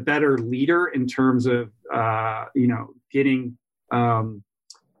 She's a better leader in terms of getting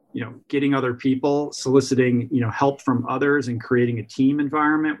other people, soliciting, help from others, and creating a team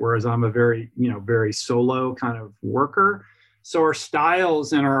environment. Whereas I'm a very solo kind of worker. So our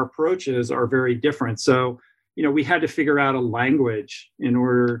styles and our approaches are very different. So, we had to figure out a language in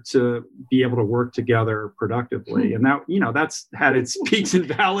order to be able to work together productively. And that, that's had its peaks and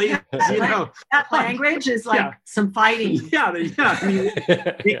valleys, That language is like some fighting. Yeah. I mean,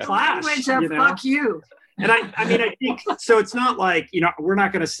 we clash. Language of fuck you. And I think, so it's not like, we're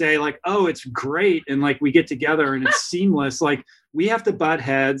not going to say like, oh, it's great, and like we get together and it's seamless. Like, we have to butt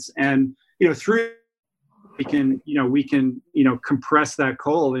heads, and, through we can compress that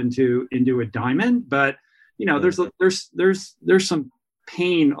coal into a diamond. But, there's some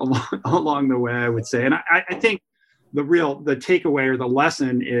pain along the way, I would say. And I think the takeaway or the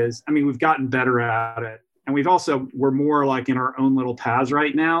lesson is, I mean, we've gotten better at it. And we're more like in our own little paths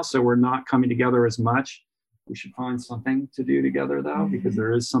right now. So we're not coming together as much. We should find something to do together, though, because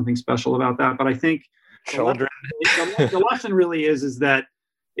there is something special about that. But I think children. The lesson really is that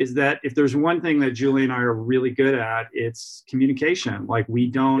if there's one thing that Julie and I are really good at, it's communication. Like, we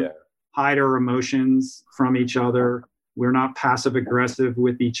don't hide our emotions from each other. We're not passive aggressive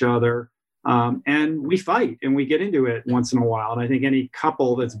with each other. And we fight, and we get into it once in a while. And I think any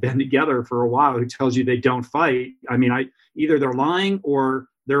couple that's been together for a while who tells you they don't fight, I mean, either they're lying or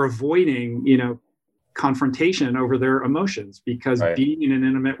they're avoiding, confrontation over their emotions, because being in an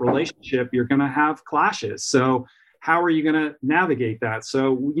intimate relationship, you're going to have clashes. So how are you going to navigate that?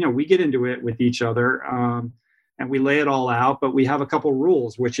 So, we get into it with each other, and we lay it all out, but we have a couple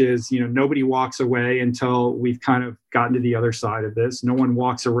rules, which is, nobody walks away until we've kind of gotten to the other side of this. No one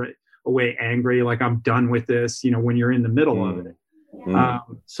walks away angry, like I'm done with this, when you're in the middle of it.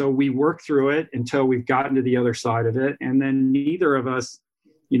 So we work through it until we've gotten to the other side of it. And then neither of us,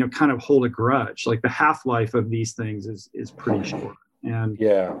 kind of hold a grudge. Like the half-life of these things is pretty short. And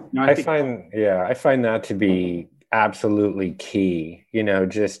I find that to be absolutely key,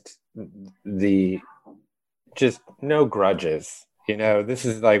 just no grudges. This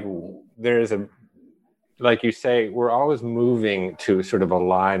is like, like you say, we're always moving to sort of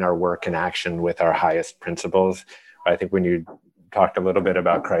align our work and action with our highest principles. I think when you talked a little bit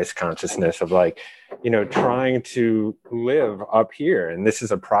about Christ consciousness of like, trying to live up here. And this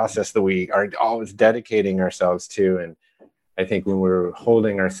is a process that we are always dedicating ourselves to. And I think when we're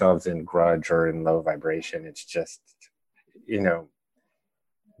holding ourselves in grudge or in low vibration, it's just,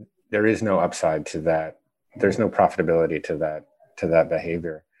 there is no upside to that. There's no profitability to that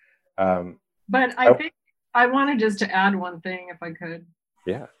behavior. But I think I wanted just to add one thing, if I could.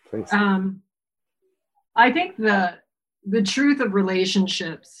 Yeah, please. I think the truth of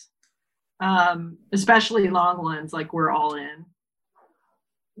relationships, especially long ones like we're all in,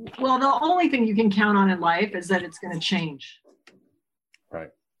 well, the only thing you can count on in life is that it's going to change. Right.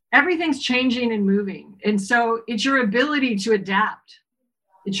 Everything's changing and moving. And so it's your ability to adapt.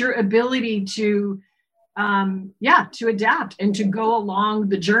 It's your ability to adapt and to go along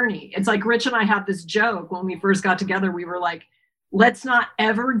the journey. It's like Rich and I had this joke when we first got together. We were like, let's not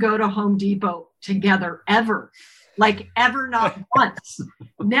ever go to Home Depot together, ever. Like ever, not once.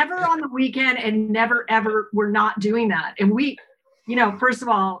 Never on the weekend, and never, ever. We're not doing that. And we, first of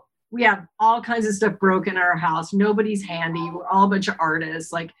all, we have all kinds of stuff broken in our house. Nobody's handy. We're all a bunch of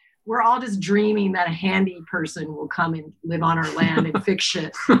artists. Like, we're all just dreaming that a handy person will come and live on our land and fix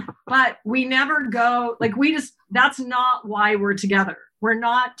shit. But we never go, like, that's not why we're together. We're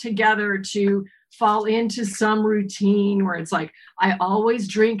not together to fall into some routine where it's like, I always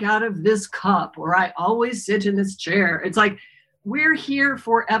drink out of this cup, or I always sit in this chair. It's like, we're here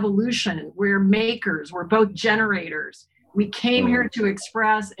for evolution. We're makers. We're both generators. We came here to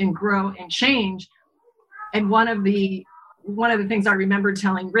express and grow and change. And one of the things I remember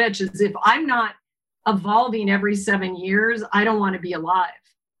telling Rich is, if I'm not evolving every 7 years, I don't want to be alive.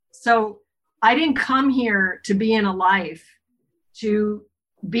 So I didn't come here to be in a life to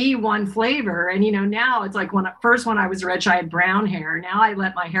be one flavor. And, now it's like when I was rich, I had brown hair. Now I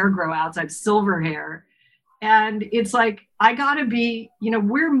let my hair grow out. So I have silver hair. And it's like, I got to be,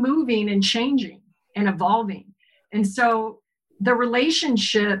 we're moving and changing and evolving. And so the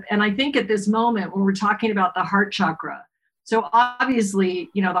relationship, and I think at this moment when we're talking about the heart chakra, so obviously,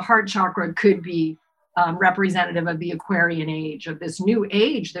 the heart chakra could be representative of the Aquarian age, of this new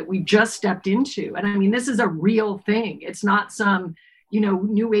age that we've just stepped into. And I mean, this is a real thing. It's not some,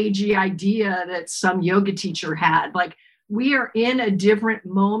 new agey idea that some yoga teacher had. Like, we are in a different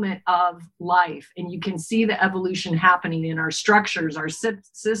moment of life, and you can see the evolution happening in our structures, our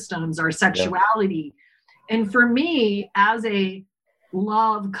systems, our sexuality. Yeah. And for me, as a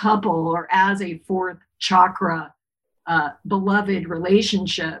love couple, or as a fourth chakra beloved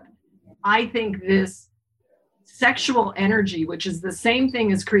relationship, I think this sexual energy, which is the same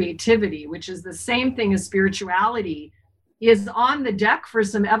thing as creativity, which is the same thing as spirituality, is on the deck for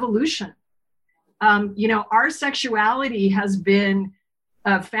some evolution. Our sexuality has been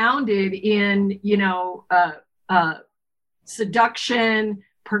founded in, seduction,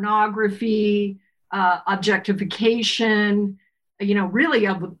 pornography, objectification, really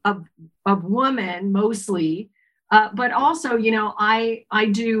of women mostly. But also, I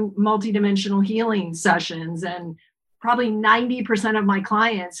do multidimensional healing sessions, and probably 90% of my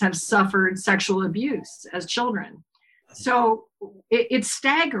clients have suffered sexual abuse as children. So it's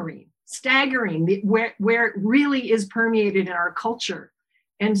staggering where it really is permeated in our culture.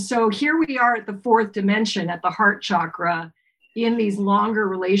 And so here we are at the fourth dimension, at the heart chakra, in these longer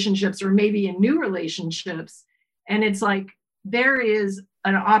relationships, or maybe in new relationships. And it's like, there is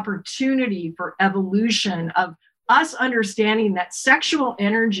an opportunity for evolution of us understanding that sexual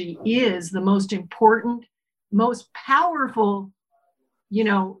energy is the most important, most powerful,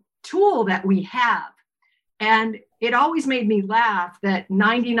 tool that we have. And it always made me laugh that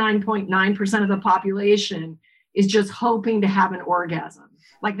 99.9% of the population is just hoping to have an orgasm.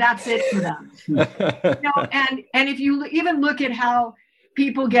 Like, that's it for them. And if you even look at how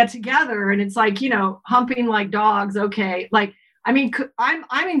people get together, and it's like, humping like dogs. Okay. Like, I mean,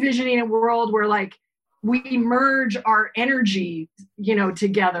 I'm envisioning a world where, like, we merge our energy,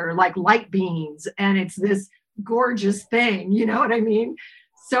 together like light beams, and it's this gorgeous thing. You know what I mean?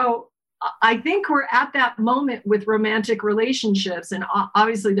 So I think we're at that moment with romantic relationships, and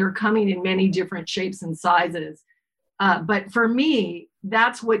obviously they're coming in many different shapes and sizes. But for me,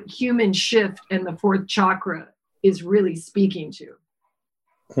 that's what human shift and the fourth chakra is really speaking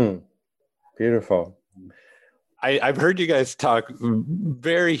to. Beautiful. I've heard you guys talk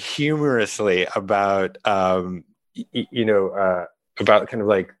very humorously about, about kind of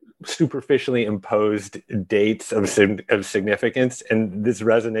like superficially imposed dates of significance. And this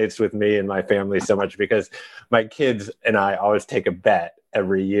resonates with me and my family so much because my kids and I always take a bet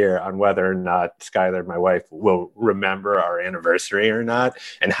every year on whether or not Skylar, my wife, will remember our anniversary or not,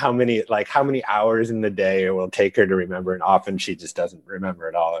 and how many hours in the day it will take her to remember. And often she just doesn't remember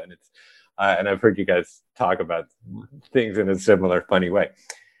at all. And and I've heard you guys talk about things in a similar funny way.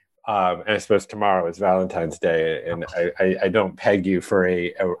 And I suppose tomorrow is Valentine's Day, and I don't peg you for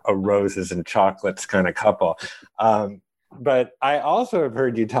a roses and chocolates kind of couple. But I also have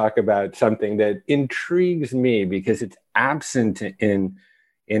heard you talk about something that intrigues me because it's absent in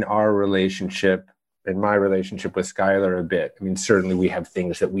our relationship, in my relationship with Skylar a bit. I mean, certainly we have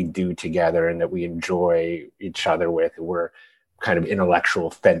things that we do together and that we enjoy each other with. We're kind of intellectual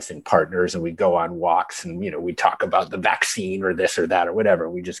fencing partners, and we go on walks and, we talk about the vaccine or this or that or whatever.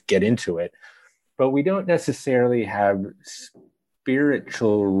 We just get into it, but we don't necessarily have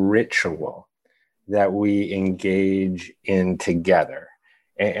spiritual ritual that we engage in together.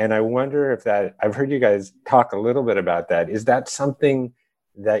 And I wonder if I've heard you guys talk a little bit about that. Is that something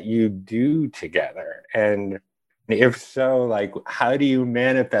that you do together? And if so, like, how do you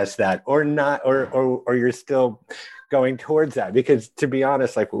manifest that, or not, or you're still going towards that? Because to be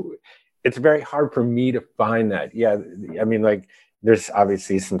honest, like, it's very hard for me to find that. Yeah. I mean, like, there's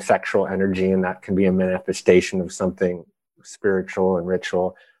obviously some sexual energy, and that can be a manifestation of something spiritual and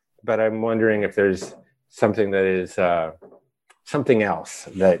ritual. But I'm wondering if there's something that is something else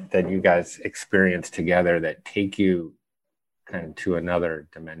that you guys experience together that take you kind of to another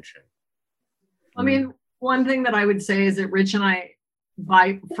dimension. I mean, one thing that I would say is that Rich and I,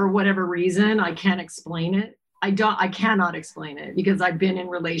 for whatever reason, I can't explain it. I cannot explain it, because I've been in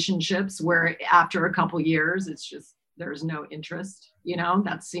relationships where after a couple years, it's just, there's no interest,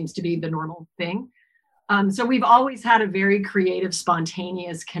 that seems to be the normal thing. So we've always had a very creative,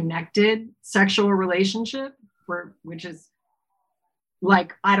 spontaneous, connected sexual relationship, which is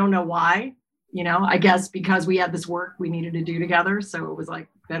like, I don't know why, I guess because we had this work we needed to do together. So it was like,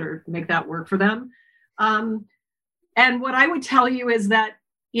 better make that work for them. And what I would tell you is that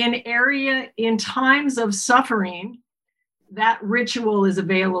in times of suffering, that ritual is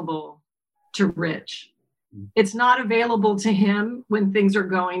available to Rich. It's not available to him when things are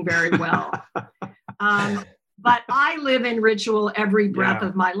going very well. But I live in ritual every breath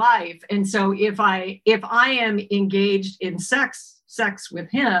of my life. And so if I am engaged in sex with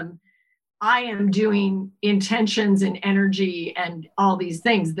him, I am doing intentions and energy and all these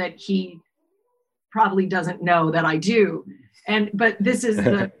things that he probably doesn't know that I do. But this is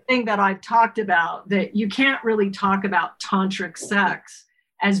the thing that I've talked about, that you can't really talk about tantric sex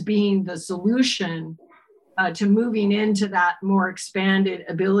as being the solution to moving into that more expanded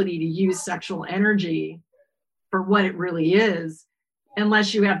ability to use sexual energy for what it really is,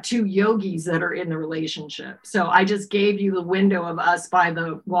 unless you have two yogis that are in the relationship. So I just gave you the window of us by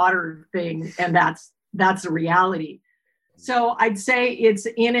the water thing, and that's the reality. So I'd say it's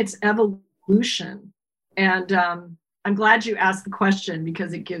in its evolution. And I'm glad you asked the question,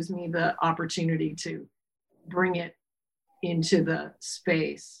 because it gives me the opportunity to bring it into the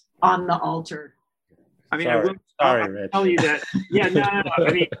space on the altar. I mean, I'll tell you that. Yeah, no.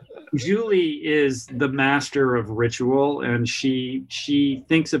 I mean, Julie is the master of ritual, and she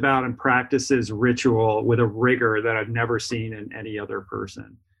thinks about and practices ritual with a rigor that I've never seen in any other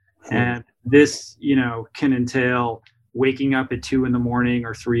person. And this, can entail waking up at 2 a.m.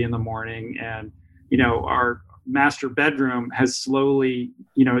 or 3 a.m. and, our master bedroom has slowly,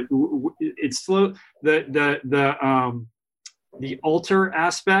 it's slow. The altar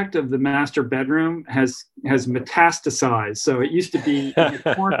aspect of the master bedroom has metastasized. So it used to be in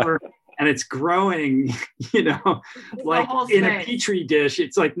the corner, and it's growing, like in a petri dish.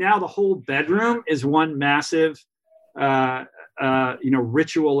 It's like now the whole bedroom is one massive,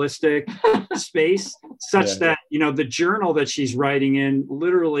 ritualistic space, such that, the journal that she's writing in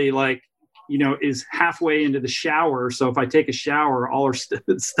literally is halfway into the shower. So if I take a shower, all her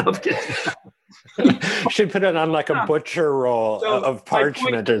stuff gets out. Should put it on like a butcher roll of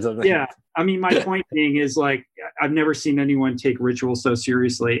parchment or something. Yeah. I mean, my point being is, like, I've never seen anyone take ritual so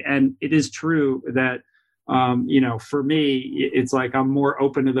seriously. And it is true that, for me, it's like I'm more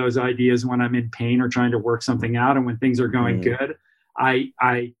open to those ideas when I'm in pain or trying to work something out. And when things are going good,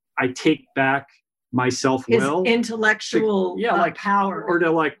 I take back my self-will, his intellectual power, or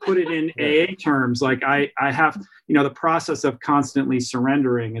to like put it in AA terms, like I have, the process of constantly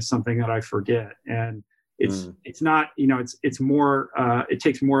surrendering is something that I forget, and it's not, it's more, it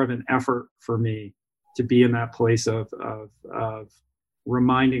takes more of an effort for me to be in that place of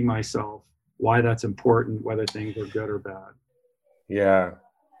reminding myself why that's important, whether things are good or bad. Yeah.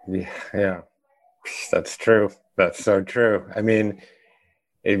 That's true. That's so true. I mean,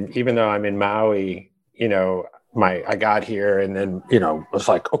 even though I'm in Maui, I got here and then, was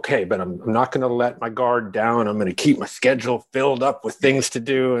like, okay, but I'm not going to let my guard down. I'm going to keep my schedule filled up with things to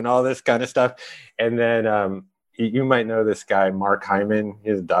do and all this kind of stuff. And then you might know this guy, Mark Hyman.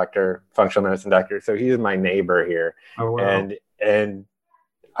 He's a doctor, functional medicine doctor. So he's my neighbor here. Oh, wow. And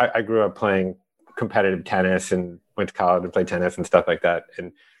I grew up playing competitive tennis and went to college and played tennis and stuff like that.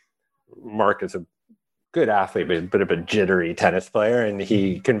 And Mark is a good athlete, but a bit of a jittery tennis player. And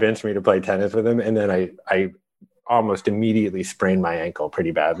he convinced me to play tennis with him. And then I almost immediately sprained my ankle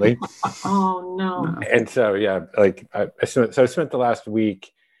pretty badly. Oh no. And so, I spent the last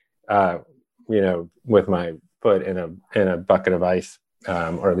week, with my foot in a bucket of ice,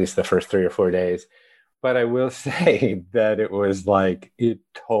 or at least the first 3 or 4 days. But I will say that it was like, it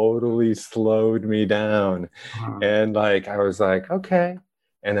totally slowed me down. And I was like, okay.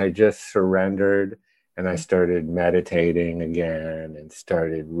 And I just surrendered, and I started meditating again and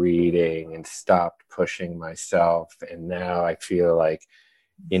started reading and stopped pushing myself. And now I feel like,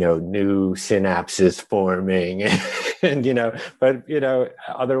 new synapses forming and, but,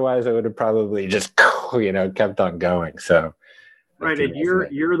 otherwise I would have probably just, kept on going. So. Right. And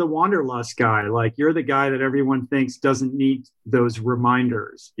you're the wanderlust guy. Like, you're the guy that everyone thinks doesn't need those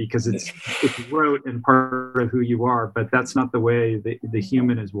reminders because it's rote and part of who you are, but that's not the way the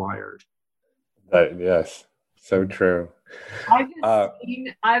human is wired. Yes. So true.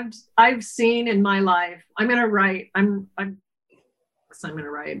 I've seen in my life, I'm going to write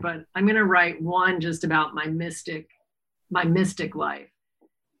one just about my mystic life.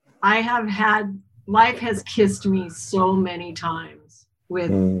 Life has kissed me so many times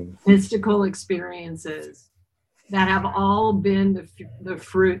with mystical experiences that have all been the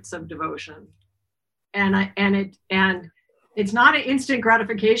fruits of devotion. And it's not an instant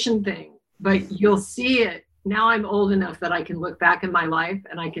gratification thing, but you'll see it. Now I'm old enough that I can look back in my life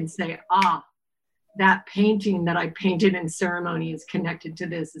and I can say, that painting that I painted in ceremony is connected to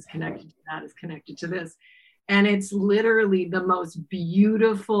this, is connected to that, is connected to this. And it's literally the most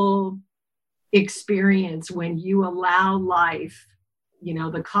beautiful experience when you allow life,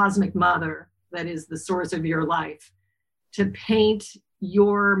 the cosmic mother that is the source of your life, to paint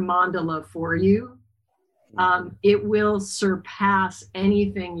your mandala for you. It will surpass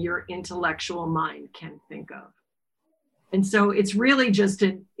anything your intellectual mind can think of. And so it's really just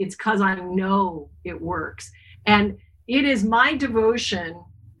it's because I know it works. And it is my devotion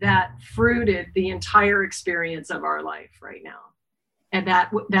that fruited the entire experience of our life right now. And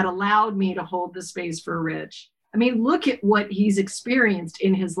that allowed me to hold the space for Rich. I mean, look at what he's experienced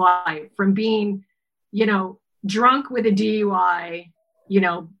in his life, from being, drunk with a DUI,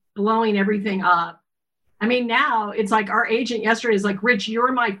 blowing everything up. I mean, now it's like our agent yesterday is like, Rich,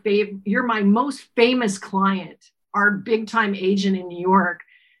 you're my most famous client, our big time agent in New York,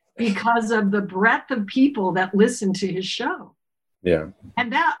 because of the breadth of people that listen to his show. Yeah.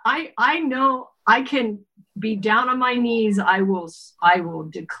 And that I know I can be down on my knees. I will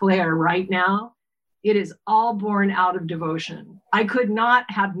declare right now, it is all born out of devotion. I could not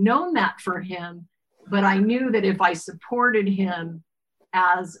have known that for him, but I knew that if I supported him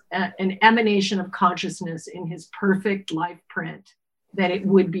as an emanation of consciousness in his perfect life print, that it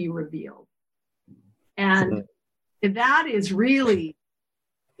would be revealed. And that is really,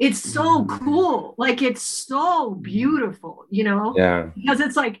 it's so cool. Like, it's so beautiful, Yeah. Because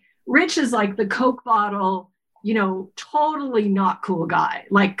it's like, Rich is like the Coke bottle, totally not cool guy.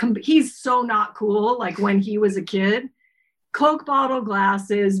 Like, he's so not cool. Like, when he was a kid, Coke bottle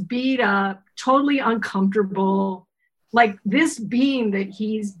glasses, beat up, totally uncomfortable. Like, this being that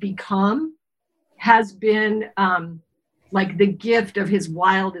he's become has been like the gift of his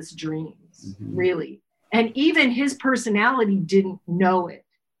wildest dreams, really. And even his personality didn't know it.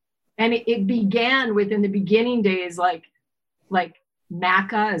 And it began within the beginning days, like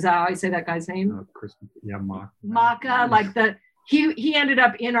Maca, is that how I say that guy's name? Maca, like he ended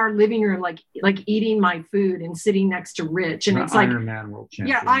up in our living room, like eating my food and sitting next to Rich. And it's like Ironman world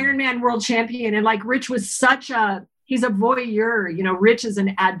champion. Yeah, Ironman world champion. And like, Rich was he's a voyeur. Rich is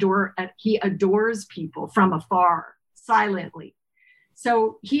he adores people from afar, silently.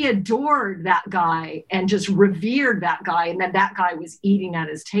 So he adored that guy and just revered that guy. And then that guy was eating at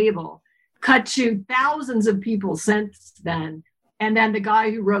his table. cut to thousands of people since then. And then the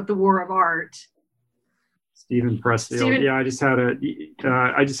guy who wrote The War of Art, Stephen Pressfield. Yeah, I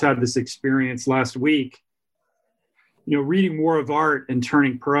just had this experience last week. Reading War of Art and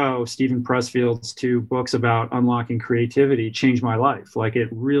Turning Pro, Stephen Pressfield's 2 books about unlocking creativity, changed my life. Like, it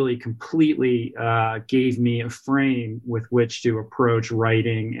really completely gave me a frame with which to approach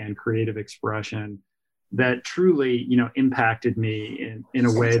writing and creative expression that truly, impacted me in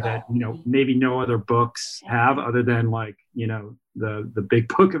a way that, maybe no other books have, other than the big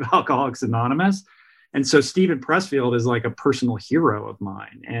book of Alcoholics Anonymous. And so Stephen Pressfield is like a personal hero of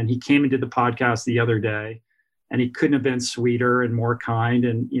mine. And he came and did the podcast the other day, and he couldn't have been sweeter and more kind.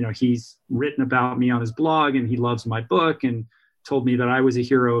 And, he's written about me on his blog, and he loves my book, and told me that I was a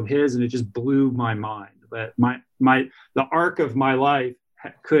hero of his. And it just blew my mind that the arc of my life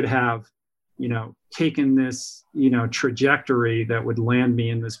could have, taken this, trajectory that would land me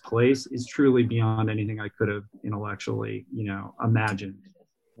in this place is truly beyond anything I could have intellectually, imagined.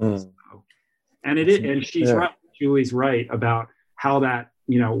 So, and it is, and she's right. Julie's right about how that,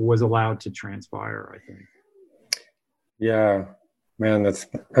 was allowed to transpire, I think. Yeah, man, that's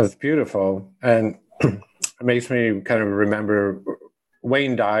beautiful. And it makes me kind of remember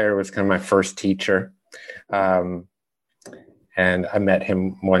Wayne Dyer was kind of my first teacher. And I met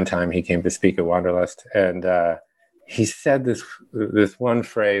him one time. He came to speak at Wanderlust, and he said this one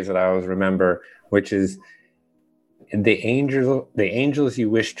phrase that I always remember, which is, the angels you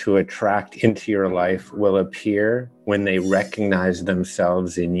wish to attract into your life will appear when they recognize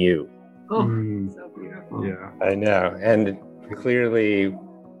themselves in you. Oh, so beautiful. Yeah, I know. And clearly,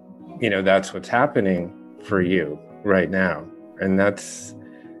 that's what's happening for you right now. And that's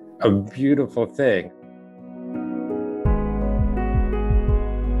a beautiful thing.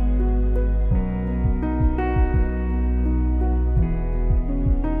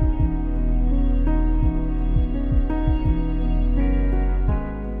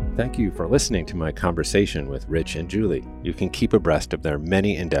 Thank you for listening to my conversation with Rich and Julie. You can keep abreast of their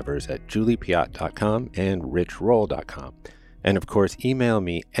many endeavors at juliepiatt.com and richroll.com. And of course, email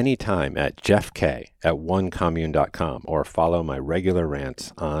me anytime at jeffk@onecommune.com or follow my regular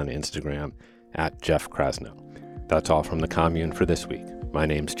rants on Instagram at Jeff Krasno. That's all from the commune for this week. My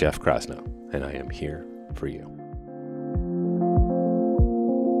name's Jeff Krasno, and I am here for you.